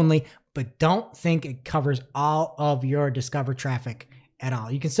Showcase only, but don't think it covers all of your Discover traffic at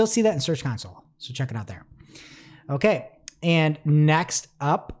all. You can still see that in Search Console. So check it out there. Okay. And next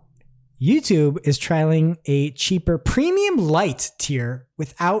up, YouTube is trialing a cheaper premium light tier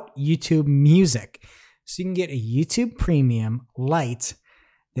without YouTube Music. So you can get a YouTube Premium Lite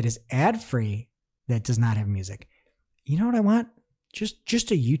that is ad-free that does not have music. You know what I want?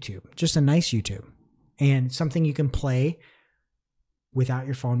 Just a YouTube, just a nice YouTube, and something you can play without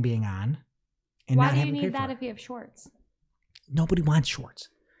your phone being on. And Why not do have you to pay need that for it. if you have Shorts? Nobody wants Shorts.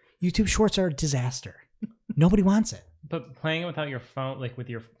 YouTube Shorts are a disaster. Nobody wants it. But playing without your phone, like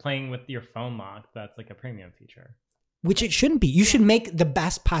playing with your phone locked, that's like a premium feature. Which it shouldn't be. You should make the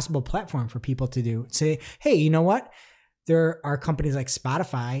best possible platform for people to do. Say, hey, you know what? There are companies like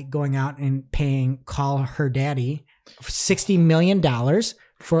Spotify going out and paying Call Her Daddy $60 million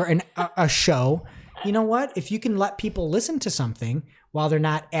for a show. You know what? If you can let people listen to something while they're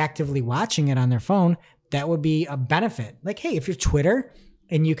not actively watching it on their phone, that would be a benefit. Like, hey, if you're Twitter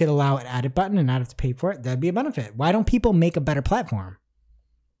and you could allow an edit button and not have to pay for it, that'd be a benefit. Why don't people make a better platform?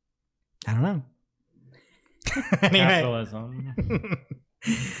 I don't know. Anyway. Capitalism.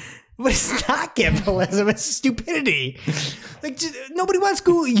 But it's not capitalism, it's stupidity. Like, nobody wants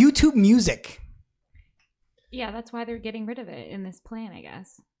Google YouTube Music. Yeah, that's why they're getting rid of it in this plan, I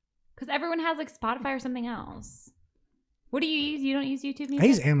guess. Because everyone has like Spotify or something else. What do you use? You don't use YouTube Music? I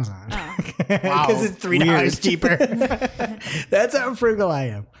use Amazon. Oh. Because it's $3 cheaper. That's how frugal I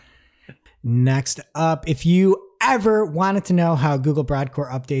am. Next up, if you ever wanted to know how Google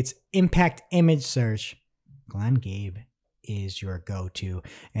Broadcore updates impact image search, Glenn Gabe is your go-to.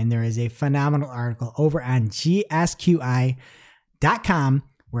 And there is a phenomenal article over on gsqi.com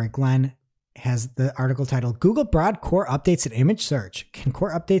where Glenn has the article titled Google Broadcore Updates and Image Search. Can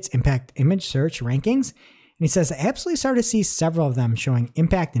core updates impact image search rankings? And he says, I absolutely started to see several of them showing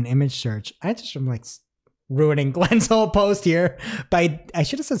impact in image search. I just am like ruining Glenn's whole post here by, I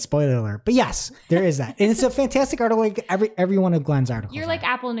should have said spoiler alert, but yes, there is that. And it's a fantastic article, like every one of Glenn's articles. You're like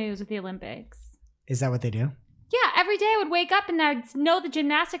Apple News with the Olympics. Is that what they do? Yeah, every day I would wake up and I'd know the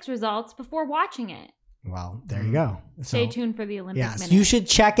gymnastics results before watching it. Well, there you go. Stay tuned for the Olympic Yes, Minute. you should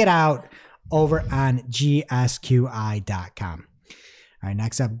check it out over on gsqi.com. All right,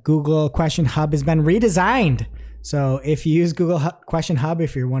 next up, Google Question Hub has been redesigned. So if you use Google Question Hub,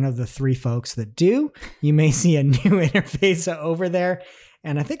 if you're one of the 3 folks that do, you may see a new interface over there.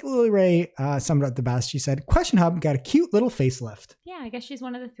 And I think Lily Ray summed it up the best. She said, Question Hub got a cute little facelift. Yeah, I guess she's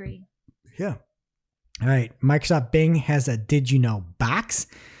one of the 3. Yeah. All right. Microsoft Bing has a Did You Know box.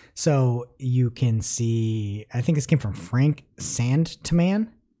 So you can see, I think this came from Frank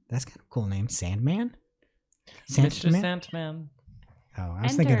Sandman. That's kind of a cool name. Sandman? Mr. Sandman. Oh, I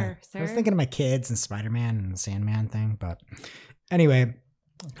was thinking of my kids and Spider-Man and the Sandman thing. But anyway,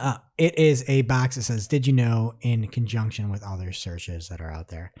 it is a box that says, Did you know, in conjunction with other searches that are out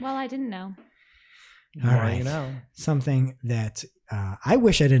there. Well, I didn't know. All right. You know. Something that I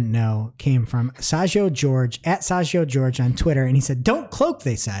wish I didn't know came from Sajio George at Sajio George on Twitter. And he said, don't cloak,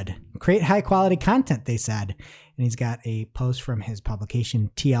 they said. Create high quality content, they said. And he's got a post from his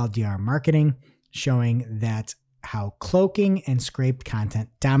publication, TLDR Marketing, showing that how cloaking and scraped content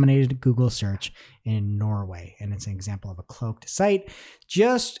dominated Google search in Norway. And it's an example of a cloaked site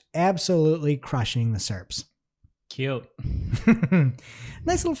just absolutely crushing the SERPs. Cute.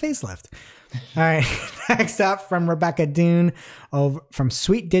 Nice little facelift. All right. Next up from Rebecca Doon from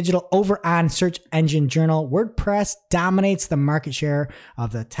Sweet Digital over on Search Engine Journal. WordPress dominates the market share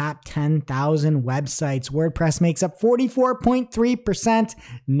of the top 10,000 websites. WordPress makes up 44.3%.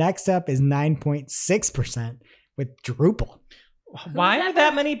 Next up is 9.6% with Drupal. Why are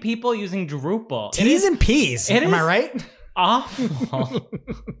that many people using Drupal? T's and P's. Am I right? Awful.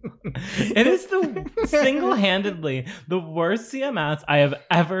 It is single-handedly the worst CMS I have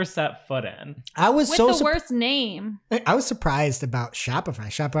ever set foot in. I was With the worst name. I was surprised about Shopify.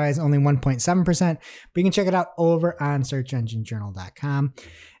 Shopify is only 1.7%, but you can check it out over on searchenginejournal.com.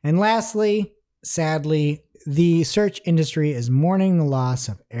 And lastly, sadly, the search industry is mourning the loss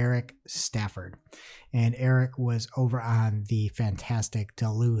of Eric Stafford. And Eric was over on the fantastic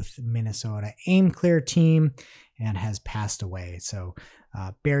Duluth, Minnesota AimClear team and has passed away. So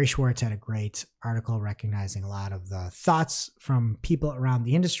Barry Schwartz had a great article recognizing a lot of the thoughts from people around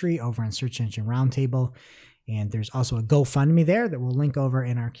the industry over on Search Engine Roundtable. And there's also a GoFundMe there that we'll link over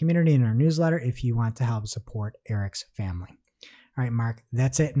in our community and our newsletter if you want to help support Eric's family. All right, Mark,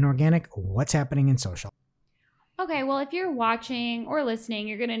 that's it in organic. What's happening in social? Okay, well, if you're watching or listening,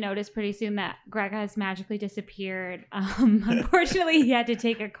 you're going to notice pretty soon that Greg has magically disappeared. Unfortunately, he had to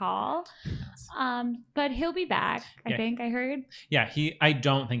take a call, but he'll be back, I think I heard. Yeah, I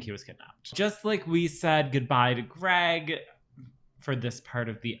don't think he was kidnapped. Just like we said goodbye to Greg for this part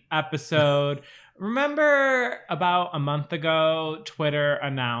of the episode. Remember about a month ago, Twitter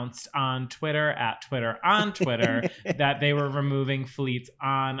announced on Twitter that they were removing fleets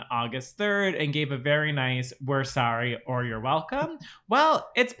on August 3rd and gave a very nice "we're sorry" or "you're welcome." Well,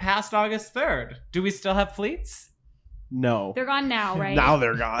 it's past August 3rd. Do we still have fleets? No. They're gone now, right? Now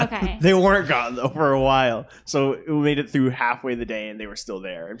they're gone. Okay. They weren't gone though for a while. So we made it through halfway the day and they were still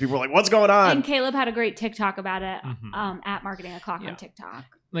there. And people were like, what's going on? And Caleb had a great TikTok about it at Marketing O'Clock on TikTok.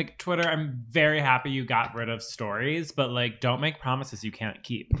 Like, Twitter, I'm very happy you got rid of stories, but like, don't make promises you can't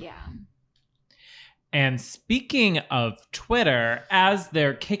keep. Yeah. And speaking of Twitter, as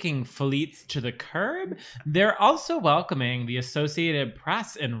they're kicking fleets to the curb, they're also welcoming the Associated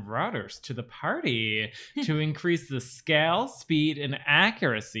Press and Reuters to the party to increase the scale, speed, and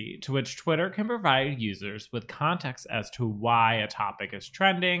accuracy to which Twitter can provide users with context as to why a topic is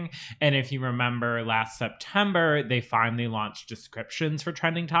trending. And if you remember last September, they finally launched descriptions for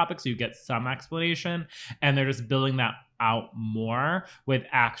trending topics, so you get some explanation, and they're just building that out more with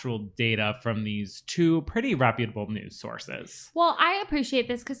actual data from these two pretty reputable news sources. Well, I appreciate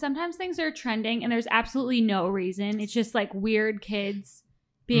this because sometimes things are trending and there's absolutely no reason. It's just like weird kids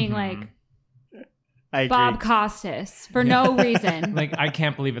being like Bob Costas for no reason. Like, I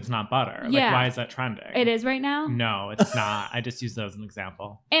can't believe it's not butter. Like, why is that trending? It is right now? No, it's not. I just use that as an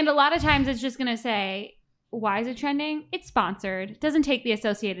example. And a lot of times it's just going to say, why is it trending? It's sponsored. It doesn't take the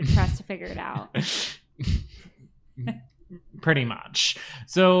Associated Press to figure it out. Pretty much.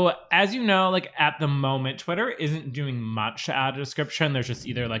 So, as you know, like at the moment, Twitter isn't doing much to add a description. There's just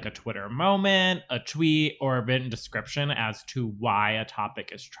either like a Twitter moment, a tweet, or a written description as to why a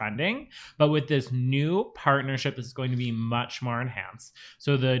topic is trending. But with this new partnership, it's going to be much more enhanced.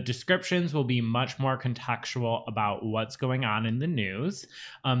 So the descriptions will be much more contextual about what's going on in the news.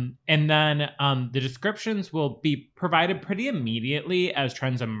 And then the descriptions will be provided pretty immediately as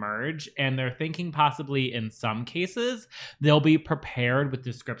trends emerge. And they're thinking possibly in some cases, they'll be prepared with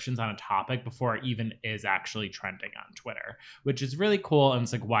descriptions on a topic before it even is actually trending on Twitter, which is really cool. And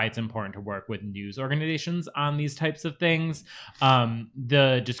it's like why it's important to work with news organizations on these types of things.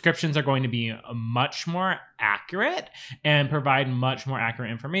 The descriptions are going to be much more accurate and provide much more accurate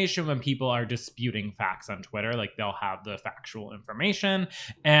information when people are disputing facts on Twitter. Like they'll have the factual information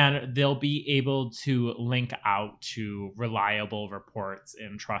and they'll be able to link out to reliable reports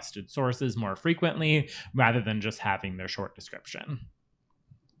and trusted sources more frequently rather than just having their short description.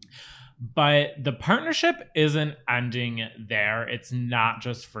 But the partnership isn't ending there. It's not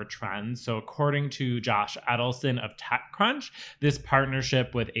just for trends. So according to Josh Edelson of TechCrunch, this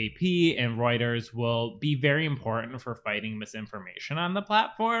partnership with AP and Reuters will be very important for fighting misinformation on the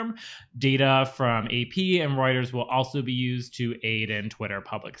platform. Data from AP and Reuters will also be used to aid in Twitter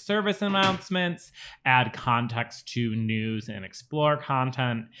public service announcements, add context to news and explore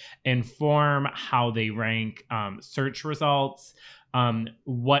content, inform how they rank search results,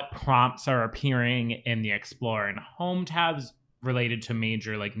 what prompts are appearing in the Explore and Home tabs related to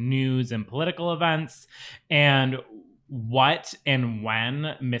major like news and political events, and what and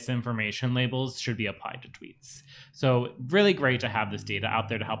when misinformation labels should be applied to tweets. So really great to have this data out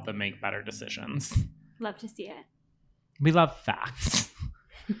there to help them make better decisions. Love to see it. We love facts.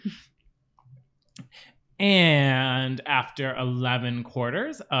 And after 11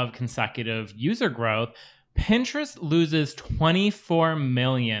 quarters of consecutive user growth, Pinterest loses 24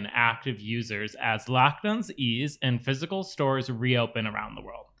 million active users as lockdowns ease and physical stores reopen around the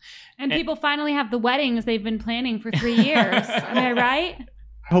world. And people finally have the weddings they've been planning for 3 years. Am I right?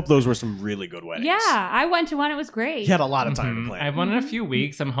 I hope those were some really good weddings. Yeah, I went to one. It was great. You had a lot of time to plan. I have one in a few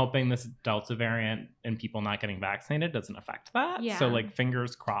weeks. I'm hoping this Delta variant and people not getting vaccinated doesn't affect that. Yeah. So like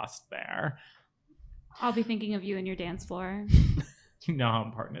fingers crossed there. I'll be thinking of you and your dance floor. You know how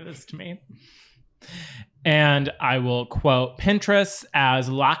important it is to me. And I will quote Pinterest: as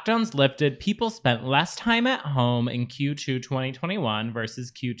lockdowns lifted, people spent less time at home in Q2 2021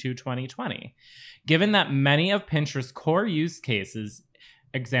 versus Q2 2020. Given that many of Pinterest's core use cases,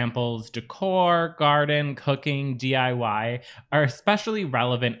 examples decor, garden, cooking, DIY, are especially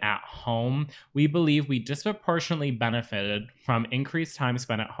relevant at home, we believe we disproportionately benefited from increased time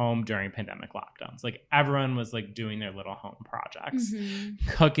spent at home during pandemic lockdowns. Like everyone was like doing their little home projects,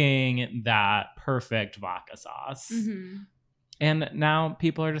 cooking that perfect vodka sauce. And now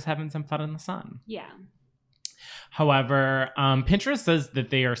people are just having some fun in the sun. Yeah. However, Pinterest says that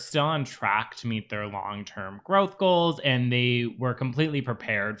they are still on track to meet their long-term growth goals, and they were completely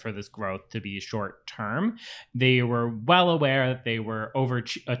prepared for this growth to be short-term. They were well aware that they were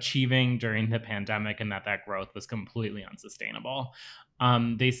overachieving during the pandemic and that growth was completely unsustainable.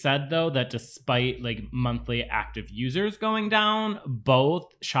 They said, though, that despite like monthly active users going down,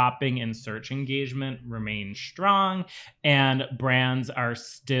 both shopping and search engagement remain strong, and brands are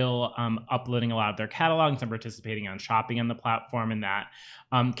still uploading a lot of their catalogs and participating on shopping on the platform, and that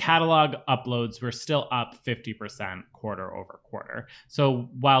catalog uploads were still up 50% quarter over quarter. So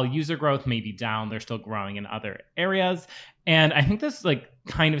while user growth may be down, they're still growing in other areas. And I think this like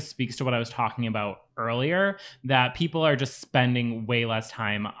kind of speaks to what I was talking about earlier, that people are just spending way less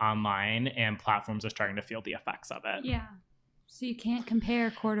time online and platforms are starting to feel the effects of it. Yeah. So you can't compare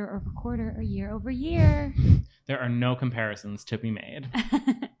quarter over quarter or year over year. There are no comparisons to be made.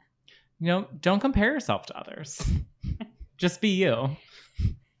 Don't compare yourself to others. Just be you.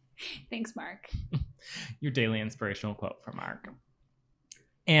 Thanks, Mark. Your daily inspirational quote from Mark.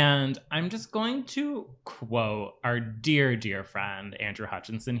 And I'm just going to quote our dear, dear friend, Andrew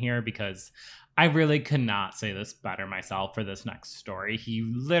Hutchinson here, because I really could not say this better myself for this next story. He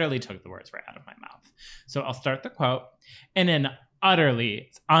literally took the words right out of my mouth. So I'll start the quote. In an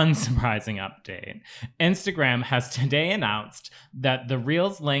utterly unsurprising update, Instagram has today announced that the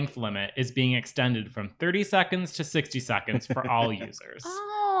Reels length limit is being extended from 30 seconds to 60 seconds for all users.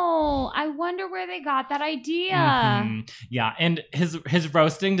 Oh, I wonder where they got that idea. Mm-hmm. Yeah, and his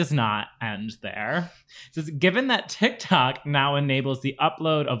roasting does not end there. It says, given that TikTok now enables the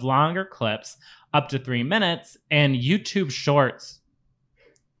upload of longer clips up to 3 minutes, and YouTube Shorts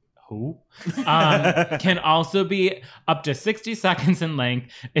can also be up to 60 seconds in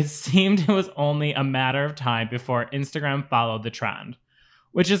length, it seemed it was only a matter of time before Instagram followed the trend,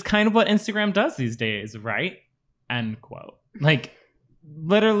 which is kind of what Instagram does these days, right? End quote. Like,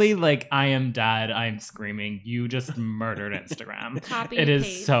 literally, like, I am dead. I'm screaming. You just murdered Instagram. Copy it is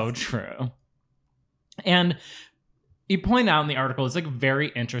paste. so true. And you point out in the article, it's like very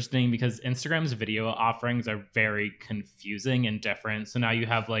interesting because Instagram's video offerings are very confusing and different. So now you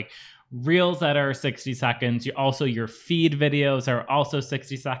have like Reels that are 60 seconds. Your feed videos are also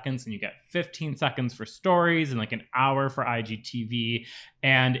 60 seconds, and you get 15 seconds for stories and like an hour for IGTV.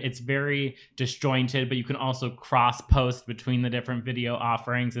 And it's very disjointed, but you can also cross post between the different video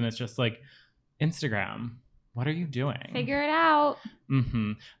offerings. And it's just like, Instagram, what are you doing? Figure it out.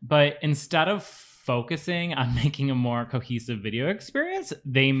 Mm-hmm. But instead of focusing on making a more cohesive video experience,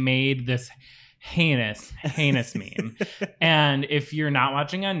 they made this heinous meme. And if you're not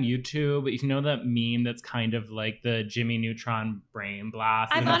watching on YouTube, if you know that meme that's kind of like the Jimmy Neutron brain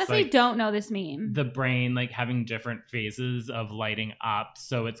blast. I honestly don't know this meme. The brain like having different phases of lighting up.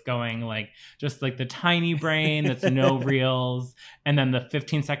 So it's going like just like the tiny brain that's no reels. And then the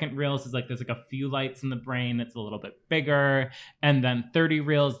 15-second reels is like there's like a few lights in the brain that's a little bit bigger. And then 30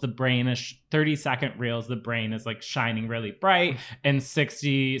 reels, the brain is 30-second reels, the brain is like shining really bright. And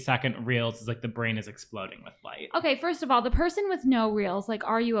 60-second reels is like the brain is exploding with light. Okay, first of all, the person with no reels, like,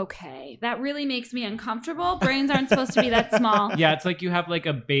 are you okay? That really makes me uncomfortable. Brains aren't supposed to be that small. Yeah, it's like you have like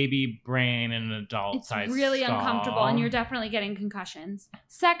a baby brain and an adult size. It's really skull. uncomfortable, and you're definitely getting concussions.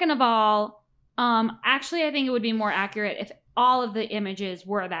 Second of all, actually, I think it would be more accurate if all of the images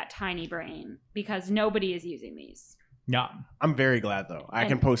were that tiny brain, because nobody is using these. Yeah. I'm very glad though. I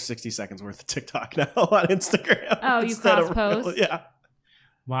can post 60 seconds worth of TikTok now on Instagram. Oh, you cross post? Yeah.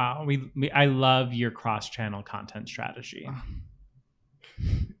 Wow, I love your cross-channel content strategy.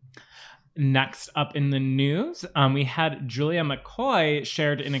 Next up in the news, we had Julia McCoy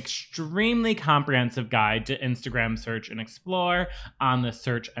shared an extremely comprehensive guide to Instagram Search and Explore on the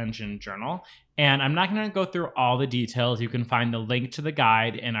Search Engine Journal. And I'm not going to go through all the details. You can find the link to the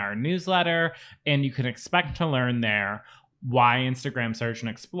guide in our newsletter, and you can expect to learn there why Instagram Search and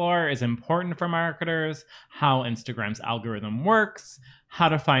Explore is important for marketers, how Instagram's algorithm works, how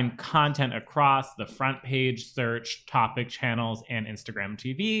to find content across the front page, search, topic channels, and Instagram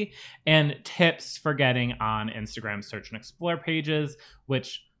TV, and tips for getting on Instagram Search and Explore pages,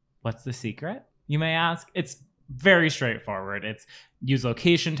 which, what's the secret, you may ask? It's very straightforward. It's use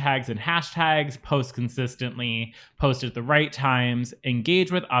location tags and hashtags, post consistently, post at the right times,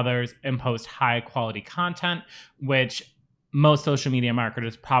 engage with others, and post high quality content, which most social media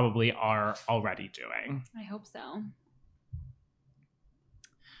marketers probably are already doing. I hope so.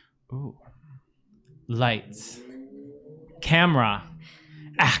 Ooh. Lights. Camera.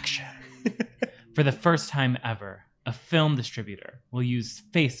 Action. For the first time ever, a film distributor will use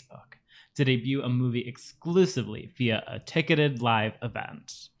Facebook to debut a movie exclusively via a ticketed live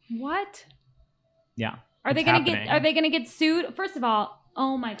event. What? Yeah. Are they It's gonna get sued? First of all,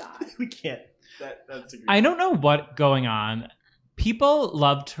 oh my God. We can't. That's a great. I don't know what's going on. People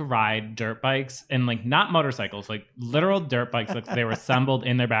love to ride dirt bikes and like not motorcycles, like literal dirt bikes. Like they were assembled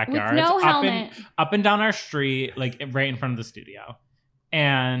in their backyards, With no helmet. up and down our street, like right in front of the studio.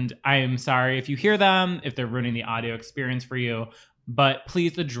 And I'm sorry if you hear them, if they're ruining the audio experience for you, but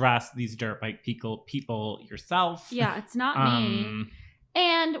please address these dirt bike people yourself. Yeah, it's not me.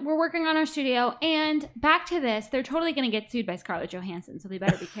 And we're working on our studio. And back to this, they're totally going to get sued by Scarlett Johansson, so they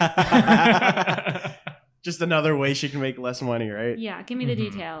better be careful. Just another way she can make less money, right? Yeah, give me the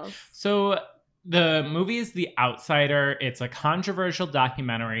details. So the movie is The Outsider. It's a controversial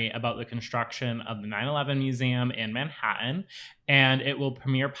documentary about the construction of the 9/11 Museum in Manhattan, and it will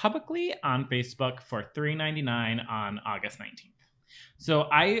premiere publicly on Facebook for $3.99 on August 19th. So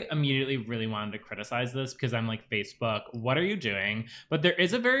I immediately really wanted to criticize this because I'm like, Facebook, what are you doing? But there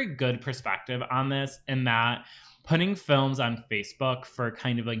is a very good perspective on this in that putting films on Facebook for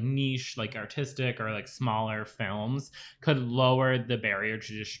kind of like niche, like artistic or like smaller films could lower the barrier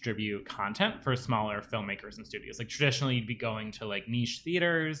to distribute content for smaller filmmakers and studios. Like traditionally you'd be going to like niche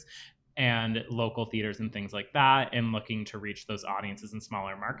theaters and local theaters and things like that and looking to reach those audiences in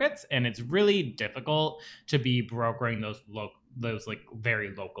smaller markets. And it's really difficult to be brokering those like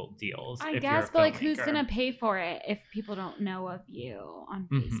very local deals. I guess, but like who's going to pay for it if people don't know of you on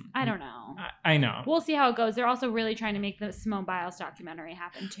Facebook? I don't know. I know. We'll see how it goes. They're also really trying to make the Simone Biles documentary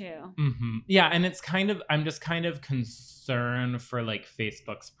happen too. Yeah, and it's I'm just kind of concerned for like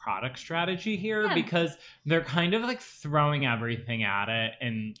Facebook's product strategy here because they're kind of like throwing everything at it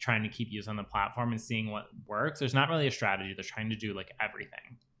and trying to keep use on the platform and seeing what works. There's not really a strategy. They're trying to do like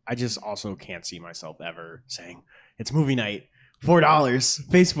everything. I just also can't see myself ever saying it's movie night. $4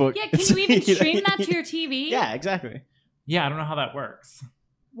 Facebook. Yeah, can you even stream that to your TV? Yeah, exactly. Yeah, I don't know how that works.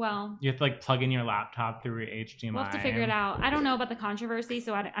 Well, you have to like plug in your laptop through HDMI. We'll have to figure it out. I don't know about the controversy,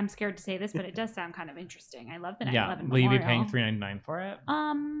 so I'm scared to say this, but it does sound kind of interesting. I love the 9/11 memorial. Will you be paying $3.99 for it?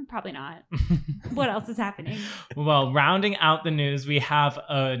 Probably not. What else is happening? Well, rounding out the news, we have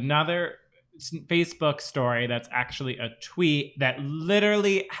another Facebook story that's actually a tweet that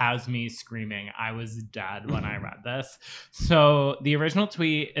literally has me screaming. I was dead when I read this. So the original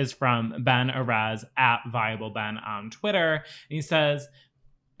tweet is from Ben Arez at ViableBen on Twitter. And he says,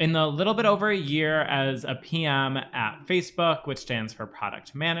 in the little bit over a year as a PM at Facebook, which stands for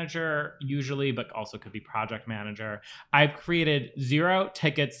product manager usually, but also could be project manager, I've created 0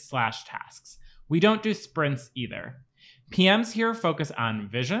 tickets/tasks. We don't do sprints either. PMs here focus on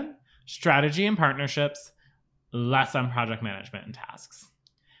vision, strategy and partnerships, less on project management and tasks.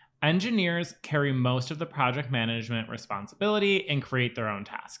 Engineers carry most of the project management responsibility and create their own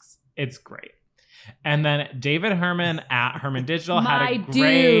tasks. It's great. And then David Herman at Herman Digital had a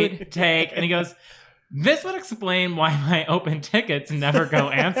great take. And he goes, this would explain why my open tickets never go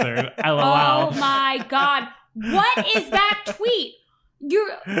answered. LOL. Oh my God. What is that tweet? Your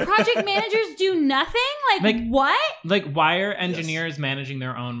project managers do nothing? Like what? Like, why are engineers managing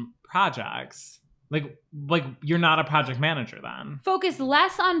their own projects? Like you're not a project manager then. Focus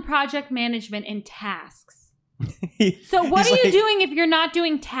less on project management and tasks. So what are you doing if you're not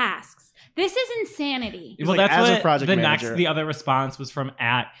doing tasks? This is insanity. Well, that's as what a project manager. The other response was from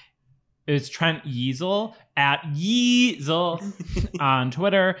it's Trent Yeasel at Yeasel on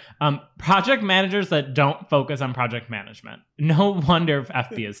Twitter. Project managers that don't focus on project management. No wonder if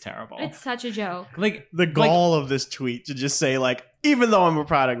FB is terrible. It's such a joke. Like the gall of this tweet to just say like, even though I'm a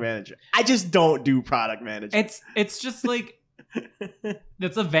product manager, I just don't do product management. It's just like,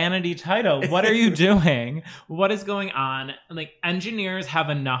 that's a vanity title. What are you doing? What is going on? Like engineers have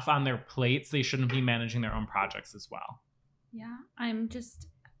enough on their plates. They shouldn't be managing their own projects as well. Yeah,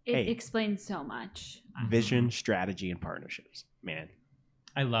 It explains so much. Vision, strategy, and partnerships. Man.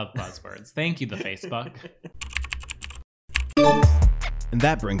 I love buzzwords. Thank you, the Facebook. And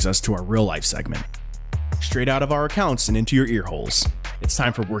that brings us to our real life segment. Straight out of our accounts and into your ear holes. It's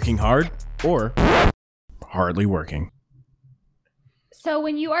time for working hard or hardly working. So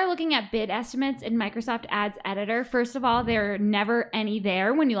when you are looking at bid estimates in Microsoft Ads Editor, first of all, there are never any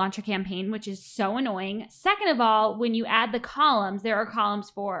there when you launch a campaign, which is so annoying. Second of all, when you add the columns, there are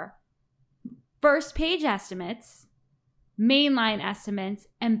columns for first page estimates, mainline estimates,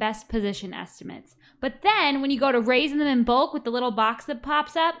 and best position estimates. But then when you go to raising them in bulk with the little box that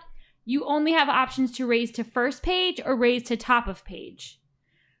pops up, you only have options to raise to first page or raise to top of page.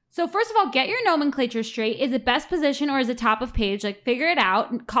 So first of all, get your nomenclature straight. Is it best position or is it top of page? Like figure it out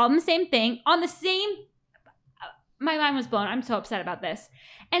and call them the same thing on the same. My mind was blown. I'm so upset about this.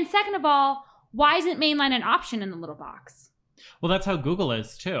 And second of all, why isn't mainline an option in the little box? Well, that's how Google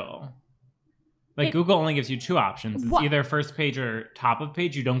is too. Like Google only gives you two options. It's What? either first page or top of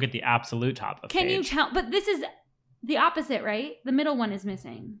page. You don't get the absolute top of page. Can you tell? But this is the opposite, right? The middle one is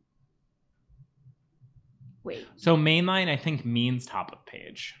missing. Wait. So mainline, I think, means top of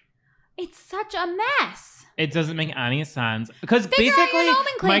page. It's such a mess. It doesn't make any sense because Figure out basically your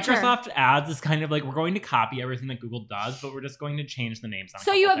nomenclature. Microsoft Ads is kind of like, we're going to copy everything that Google does, but we're just going to change the names on.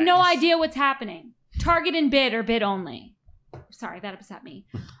 So you have no idea what's happening. Target and bid or bid only. Sorry, that upset me.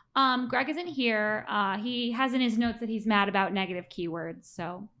 Greg isn't here. He has in his notes that he's mad about negative keywords,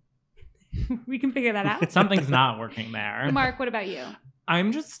 so we can figure that out. Something's not working there. Mark, what about you?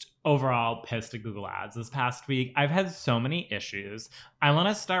 I'm just overall pissed at Google Ads this past week. I've had so many issues. I want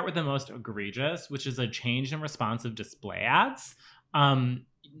to start with the most egregious, which is a change in responsive display ads.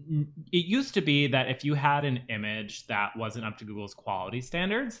 It used to be that if you had an image that wasn't up to Google's quality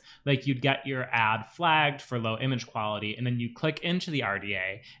standards, like you'd get your ad flagged for low image quality, and then you click into the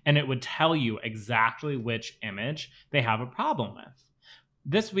RDA and it would tell you exactly which image they have a problem with.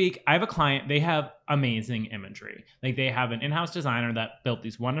 This week, I have a client, they have amazing imagery. Like they have an in-house designer that built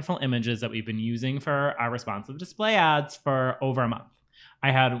these wonderful images that we've been using for our responsive display ads for over a month. I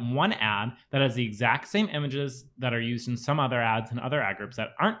had one ad that has the exact same images that are used in some other ads and other ad groups that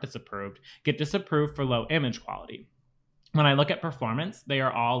aren't disapproved, get disapproved for low image quality. When I look at performance, they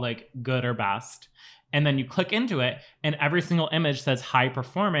are all like good or best. And then you click into it and every single image says high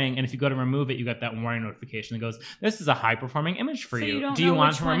performing. And if you go to remove it, you get that warning notification that goes, this is a high performing image for you. Do you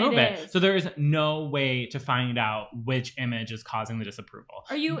want to remove it? So there is no way to find out which image is causing the disapproval.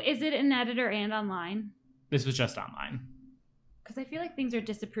 Is it an editor and online? This was just online. Because I feel like things are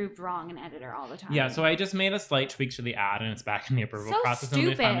disapproved wrong in editor all the time. Yeah, so I just made a slight tweak to the ad and it's back in the approval process. Stupid.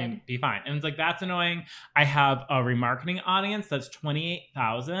 And they finally be fine. And it's like, that's annoying. I have a remarketing audience that's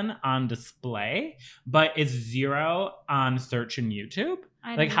 28,000 on display, but it's 0 on search and YouTube.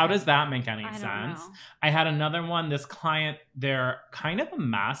 Like, how does that make any sense? I had another one, this client, they're kind of a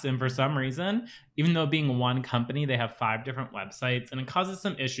mess. And for some reason, even though being one company, they have 5 different websites. And it causes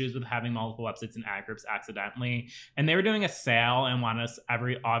some issues with having multiple websites and ad groups accidentally. And they were doing a sale and want us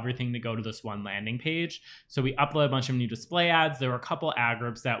everything to go to this one landing page. So we uploaded a bunch of new display ads. There were a couple ad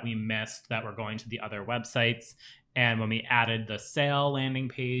groups that we missed that were going to the other websites. And when we added the sale landing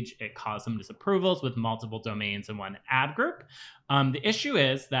page, it caused some disapprovals with multiple domains in one ad group. The issue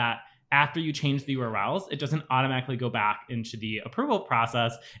is that after you change the URLs, it doesn't automatically go back into the approval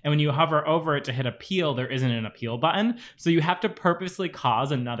process. And when you hover over it to hit appeal, there isn't an appeal button. So you have to purposely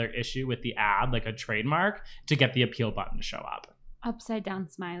cause another issue with the ad, like a trademark, to get the appeal button to show up. Upside down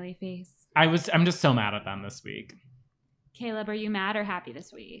smiley face. I'm just so mad at them this week. Caleb, are you mad or happy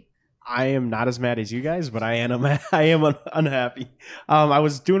this week? I am not as mad as you guys, but I am unhappy. I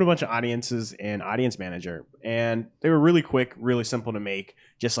was doing a bunch of audiences in Audience Manager, and they were really quick, really simple to make,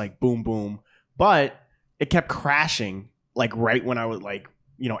 just like boom, boom. But it kept crashing, like right when I would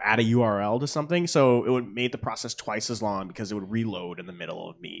add a URL to something. So it would make the process twice as long because it would reload in the middle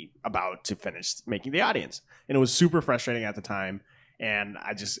of me about to finish making the audience, and it was super frustrating at the time. And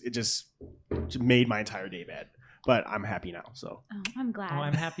it just made my entire day bad. But I'm happy now, so. Oh, I'm glad. Oh,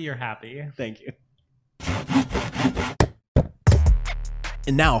 I'm happy you're happy. Thank you.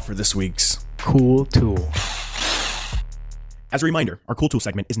 And now for this week's Cool Tool. As a reminder, our Cool Tool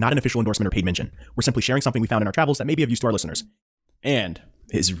segment is not an official endorsement or paid mention. We're simply sharing something we found in our travels that may be of use to our listeners. And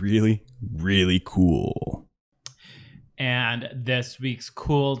is really, really cool. And this week's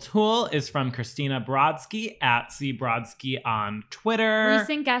cool tool is from Christina Brodsky at CBrodsky on Twitter.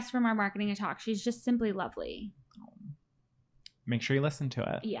 Recent guest from our Marketing and Talk. She's just simply lovely. Make sure you listen to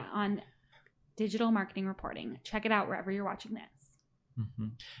it. Yeah, on digital marketing reporting. Check it out wherever you're watching this. Mm-hmm.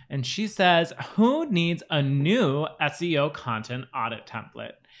 And she says, who needs a new SEO content audit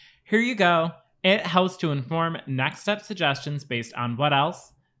template? Here you go. It helps to inform next step suggestions based on what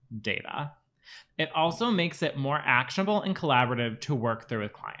else? Data. It also makes it more actionable and collaborative to work through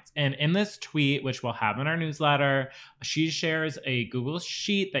with clients. And in this tweet, which we'll have in our newsletter, she shares a Google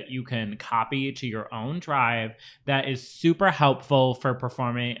Sheet that you can copy to your own drive that is super helpful for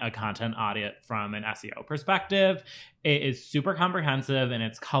performing a content audit from an SEO perspective. It is super comprehensive and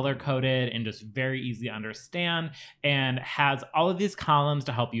it's color-coded and just very easy to understand and has all of these columns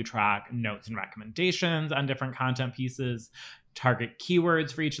to help you track notes and recommendations on different content pieces, target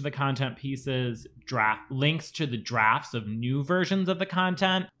keywords for each of the content pieces, draft links to the drafts of new versions of the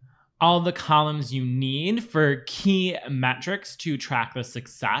content, all the columns you need for key metrics to track the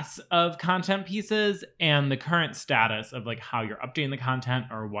success of content pieces and the current status of like how you're updating the content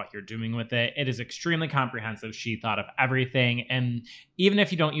or what you're doing with it. It is extremely comprehensive. She thought of everything. And even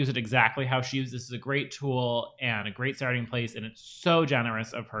if you don't use it exactly how she used, this is a great tool and a great starting place. And it's so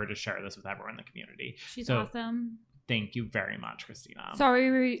generous of her to share this with everyone in the community. She's awesome. Thank you very much, Christina.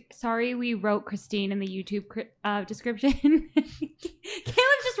 Sorry, we wrote Christine in the YouTube description. Caleb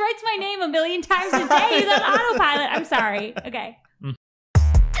just writes my name a million times a day. He's on autopilot. I'm sorry. Okay.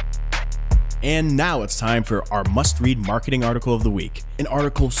 And now it's time for our must-read marketing article of the week. An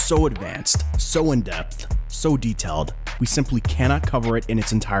article so advanced, so in-depth, so detailed, we simply cannot cover it in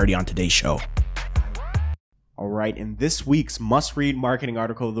its entirety on today's show. All right, and this week's must-read marketing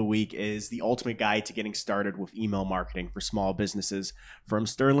article of the week is The Ultimate Guide to Getting Started with Email Marketing for Small Businesses from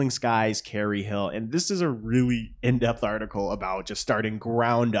Sterling Skies, Carrie Hill. And this is a really in-depth article about just starting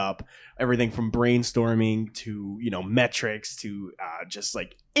ground up, everything from brainstorming to, metrics to just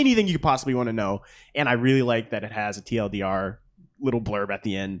like anything you could possibly want to know. And I really like that it has a TLDR little blurb at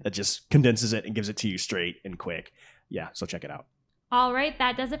the end that just condenses it and gives it to you straight and quick. Yeah, so check it out. All right,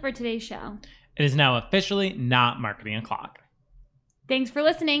 that does it for today's show. It is now officially not Marketing O'Clock. Thanks for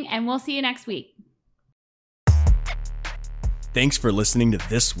listening, and we'll see you next week. Thanks for listening to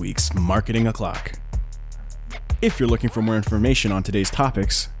this week's Marketing O'Clock. If you're looking for more information on today's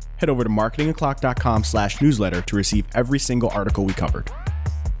topics, head over to marketingoclock.com/newsletter to receive every single article we covered.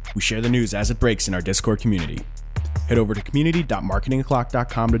 We share the news as it breaks in our Discord community. Head over to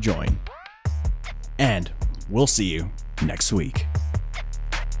community.marketingoclock.com to join. And we'll see you next week.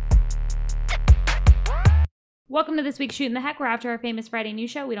 Welcome to this week's Shooting the Heck. We're after our famous Friday news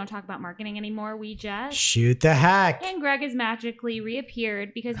show. We don't talk about marketing anymore. We just shoot the heck. And Greg has magically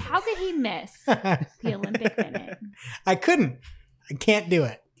reappeared because how could he miss the Olympic minute? I couldn't. I can't do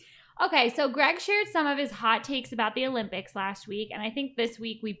it. Okay, so Greg shared some of his hot takes about the Olympics last week, and I think this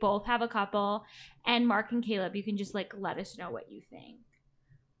week we both have a couple. And Mark and Caleb, you can just let us know what you think.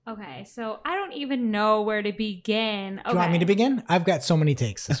 Okay, so I don't even know where to begin. Okay. Do you want me to begin? I've got so many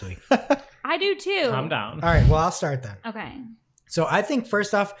takes this week. I do too. Calm down. All right, well, I'll start then. Okay. So I think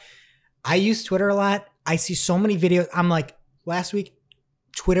first off, I use Twitter a lot. I see so many videos. I'm like, last week,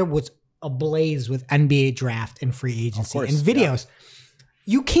 Twitter was ablaze with NBA draft and free agency and videos. Yeah.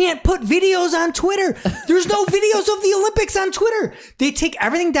 You can't put videos on Twitter. There's no videos of the Olympics on Twitter. They take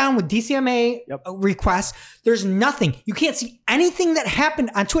everything down with DCMA requests. There's nothing. You can't see anything that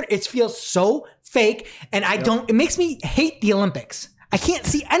happened on Twitter. It feels so fake. And it makes me hate the Olympics. I can't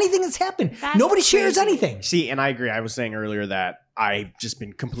see anything that's happened. Nobody shares anything. See, and I agree. I was saying earlier that I've just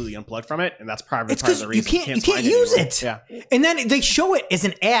been completely unplugged from it, and that's probably part of the reason you can't use it. Yeah. And then they show it as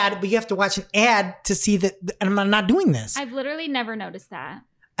an ad, but you have to watch an ad to see that. And I'm not doing this. I've literally never noticed that.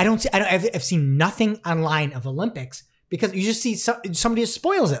 I've seen nothing online of Olympics because you just see somebody just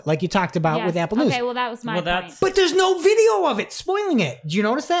spoils it, like you talked about with Apple News. Okay, well, that was my point. But there's no video of it spoiling it. Do you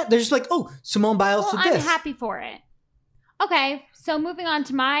notice that? They're just like, oh, Simone Biles did this. I'm happy for it. Okay, so moving on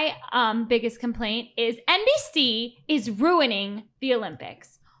to my biggest complaint is NBC is ruining the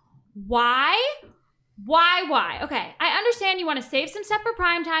Olympics. Why? Okay, I understand you want to save some stuff for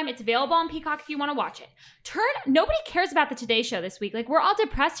primetime. It's available on Peacock if you want to watch it. Nobody cares about the Today Show this week. Like, we're all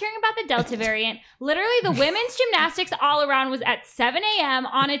depressed hearing about the Delta variant. Literally, the women's gymnastics all around was at 7 a.m.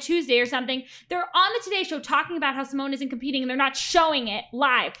 on a Tuesday or something. They're on the Today Show talking about how Simone isn't competing and they're not showing it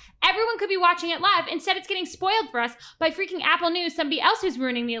live. Everyone could be watching it live. Instead, it's getting spoiled for us by freaking Apple News, somebody else who's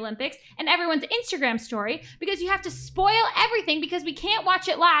ruining the Olympics, and everyone's Instagram story because you have to spoil everything because we can't watch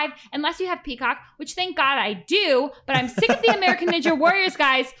it live unless you have Peacock, which thank God I do, but I'm sick of the American Ninja Warriors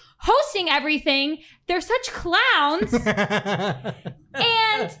guys hosting everything. They're such clowns. And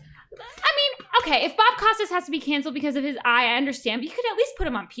I mean, okay, if Bob Costas has to be canceled because of his eye, I understand, but you could at least put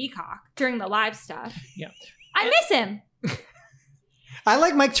him on Peacock during the live stuff. Yeah. I miss him. I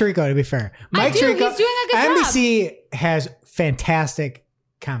like Mike Tirico, to be fair. Mike Tirico, he's doing a good job. NBC has fantastic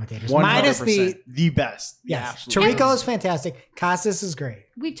commentators. 100%. Minus the best. Yes. Tirico is fantastic. Costas is great.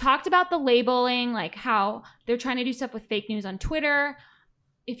 We've talked about the labeling, like how they're trying to do stuff with fake news on Twitter.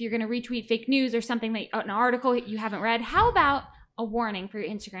 If you're going to retweet fake news or something, an article you haven't read, how about a warning for your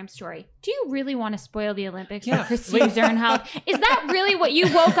Instagram story? Do you really want to spoil the Olympics for Christine Zernheld? Is that really what you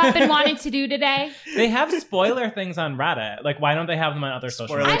woke up and wanted to do today? They have spoiler things on Reddit. Like, why don't they have them on other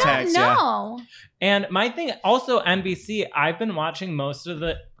social media? I don't know. Yeah. And my thing, also NBC, I've been watching most of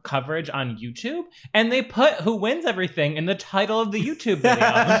the coverage on YouTube, and they put who wins everything in the title of the YouTube video.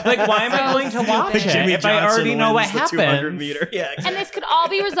 Like, why am I going to watch it if I already know what happened? Yeah, exactly. And this could all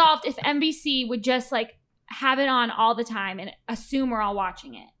be resolved if NBC would just have it on all the time and assume we're all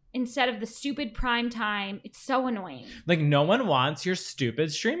watching it. instead of the stupid prime time. It's so annoying. Like, no one wants your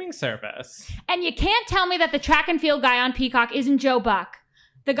stupid streaming service. And you can't tell me that the track and field guy on Peacock isn't Joe Buck.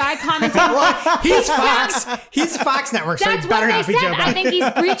 The guy commenting. Well, he's Fox. He's Fox Network, so That's he better what not they be said. Joe Buck. I think he's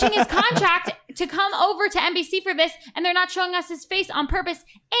breaching his contract to come over to NBC for this, and they're not showing us his face on purpose.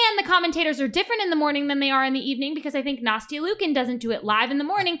 And the commentators are different in the morning than they are in the evening, because I think Nastia Lukin doesn't do it live in the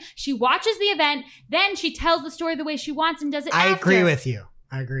morning. She watches the event, then she tells the story the way she wants and does it I after. agree with you.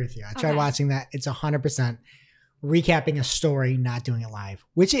 I tried Okay. watching that. It's 100% recapping a story, not doing it live,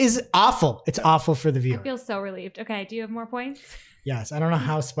 which is awful. It's awful for the I viewer. feel so relieved. Okay, do you have more points? Yes, I don't know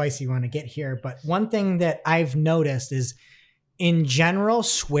how spicy you want to get here, but one thing that I've noticed is, in general,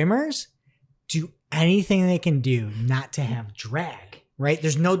 swimmers do anything they can do not to have drag, right?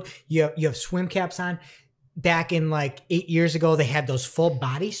 There's no, you have swim caps on. Back in like 8 years ago, they had those full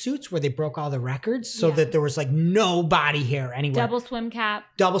body suits where they broke all the records so Yeah. that there was like no body hair anywhere. Double swim cap.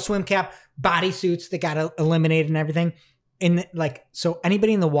 Double swim cap, body suits that got eliminated and everything. And like, so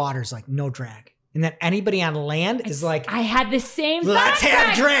anybody in the water is like no drag. And then anybody on land is like, I had the same let's thought, have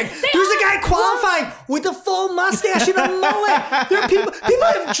Greg. drag. They There's a all guy qualifying with a full mustache and a mullet. There are people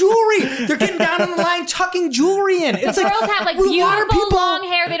have jewelry. They're getting down on the line, tucking jewelry in. It's The like, girls have like we water beautiful people. long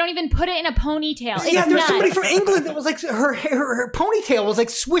hair. They don't even put it in a ponytail. It's Yeah, there's nuts. somebody from England that was like, her ponytail was like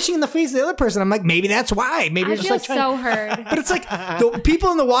swishing in the face of the other person. I'm like, maybe that's why. Maybe I you're just feel like trying. so heard. But it's like the people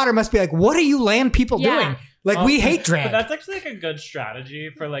in the water must be like, what are you land people Yeah. doing? Like, we hate drag. But that's actually like a good strategy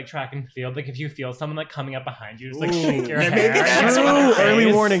for like track and field. Like, if you feel someone like coming up behind you, just like Ooh, shake your yeah, hair. maybe that's and what rub Ooh, it in early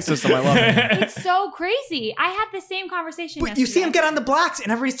face. warning system. I love it. It's so crazy. I had the same conversation But you see yesterday. them get on the blocks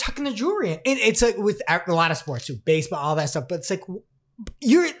and everybody's tucking the jewelry in. And it's like with a lot of sports too, baseball, all that stuff. But it's like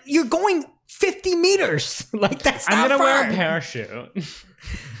you're going 50 meters. Like that's I'm not gonna far. wear a parachute.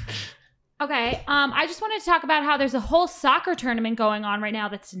 Okay, I just wanted to talk about how there's a whole soccer tournament going on right now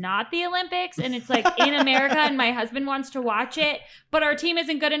that's not the Olympics, and it's like in America, and my husband wants to watch it, but our team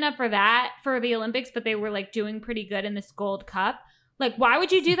isn't good enough for that, for the Olympics, but they were like doing pretty good in this Gold Cup. Like, why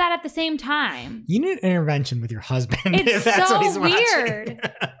would you do that at the same time? You need an intervention with your husband. It's if that's so what he's watching.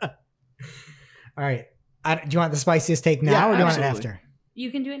 weird. All right. Do you want the spiciest take now Yeah, or do you want it absolutely. after?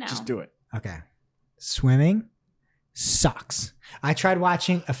 You can do it now. Just do it. Okay. Swimming sucks. I tried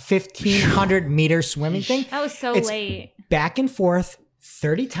watching a 1,500 meter swimming thing. That was so It's late. Back and forth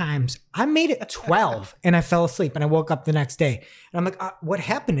 30 times. I made it 12 and I fell asleep and I woke up the next day. And I'm like, what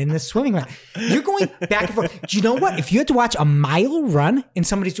happened in this swimming run? You're going back and forth. Do you know what? If you had to watch a mile run and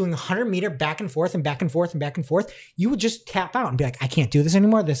somebody's doing 100 meter back and forth and back and forth and back and forth, you would just tap out and be like, I can't do this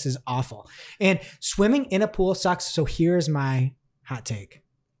anymore. This is awful. And swimming in a pool sucks. So here's my hot take.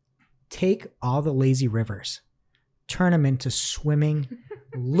 Take all the lazy rivers, turn them into swimming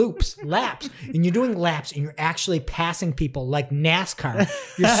loops, laps, and you're doing laps and you're actually passing people like NASCAR.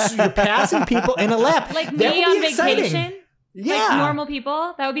 You're passing people in a lap. Like That me would be on exciting. vacation. Yeah. Like normal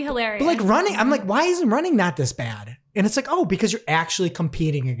people. That would be hilarious. But like running, I'm like, why isn't running not this bad? And it's like, oh, because you're actually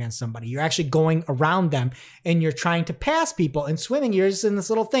competing against somebody. You're actually going around them and you're trying to pass people. And swimming, you're just in this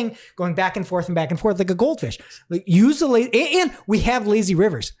little thing going back and forth like a goldfish. Like use the and we have lazy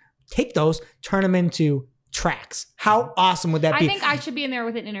rivers. Take those, turn them into tracks. How awesome would that I be? think I should be in there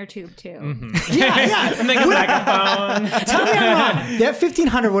with an inner tube too. Mhm. Yeah. And like a megaphone. Tell me I'm wrong. That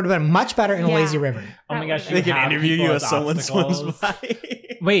 1,500 would have been much better in a Yeah. lazy river. Oh my gosh, They you They can have interview people you as someone obstacles. swims by.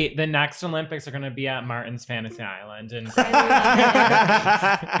 Wait, the next Olympics are going to be at Martin's Fantasy Island. And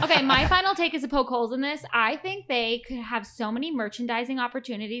Okay, my final take is to poke holes in this. I think they could have so many merchandising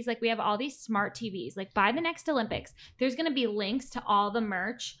opportunities. Like we have all these smart TVs. Like by the next Olympics, there's going to be links to all the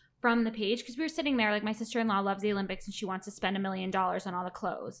merch from the page, because we were sitting there, like my sister-in-law loves the Olympics and she wants to spend $1 million on all the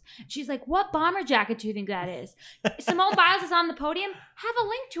clothes. She's like, what bomber jacket do you think that is? Simone Biles is on the podium. Have a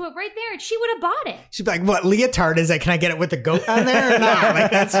link to it right there, and she would have bought it. She'd be like, what leotard is that? Can I get it with the goat on there or not? Like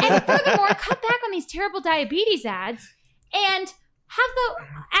that's And furthermore, cut back on these terrible diabetes ads and have the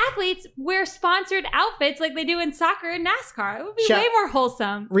athletes wear sponsored outfits like they do in soccer and NASCAR. It would be way more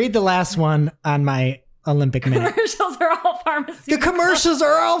wholesome. Read the last one on my Olympic minute. Commercials are all pharmaceuticals. The commercials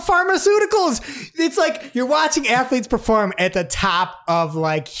are all pharmaceuticals. It's like you're watching athletes perform at the top of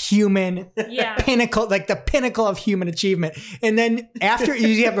like human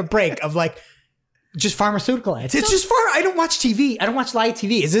Just pharmaceutical ads. It's just I don't watch TV. I don't watch live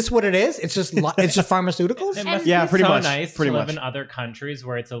TV. Is this what it is? It's just pharmaceuticals. It must Yeah, be pretty so much, nice pretty to live much. in other countries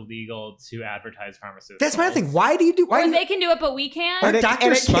where it's illegal to advertise pharmaceuticals. That's my thing. Why do you do? Why Or do they can do it, but we can't. are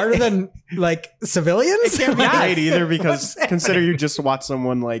doctors smarter than like civilians? Can't be great either because What's happening? consider you just watch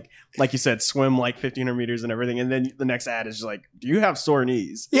someone like you said swim like 1,500 meters and everything, and then the next ad is just like, do you have sore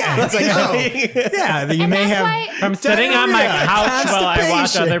knees? Yeah, it's like, oh, yeah, that you And may that's have. why- I'm sitting on my Diarrhea, couch while I watch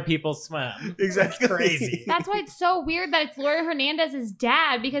constipation. other people swim. Exactly. Crazy. That's why it's so weird that it's Laura Hernandez's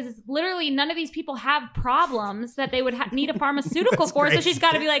dad, because it's literally none of these people have problems that they would need a pharmaceutical for. So she's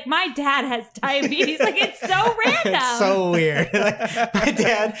got to be like, my dad has diabetes. Like, it's so random. It's so weird. Like, my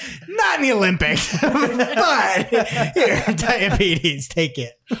dad, not in the Olympics, but here, diabetes, take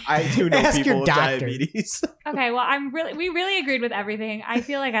it. I do know Ask people your with doctor. diabetes. Okay, well, we really agreed with everything. I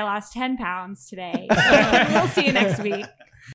feel like I lost 10 pounds today. We'll see you next week.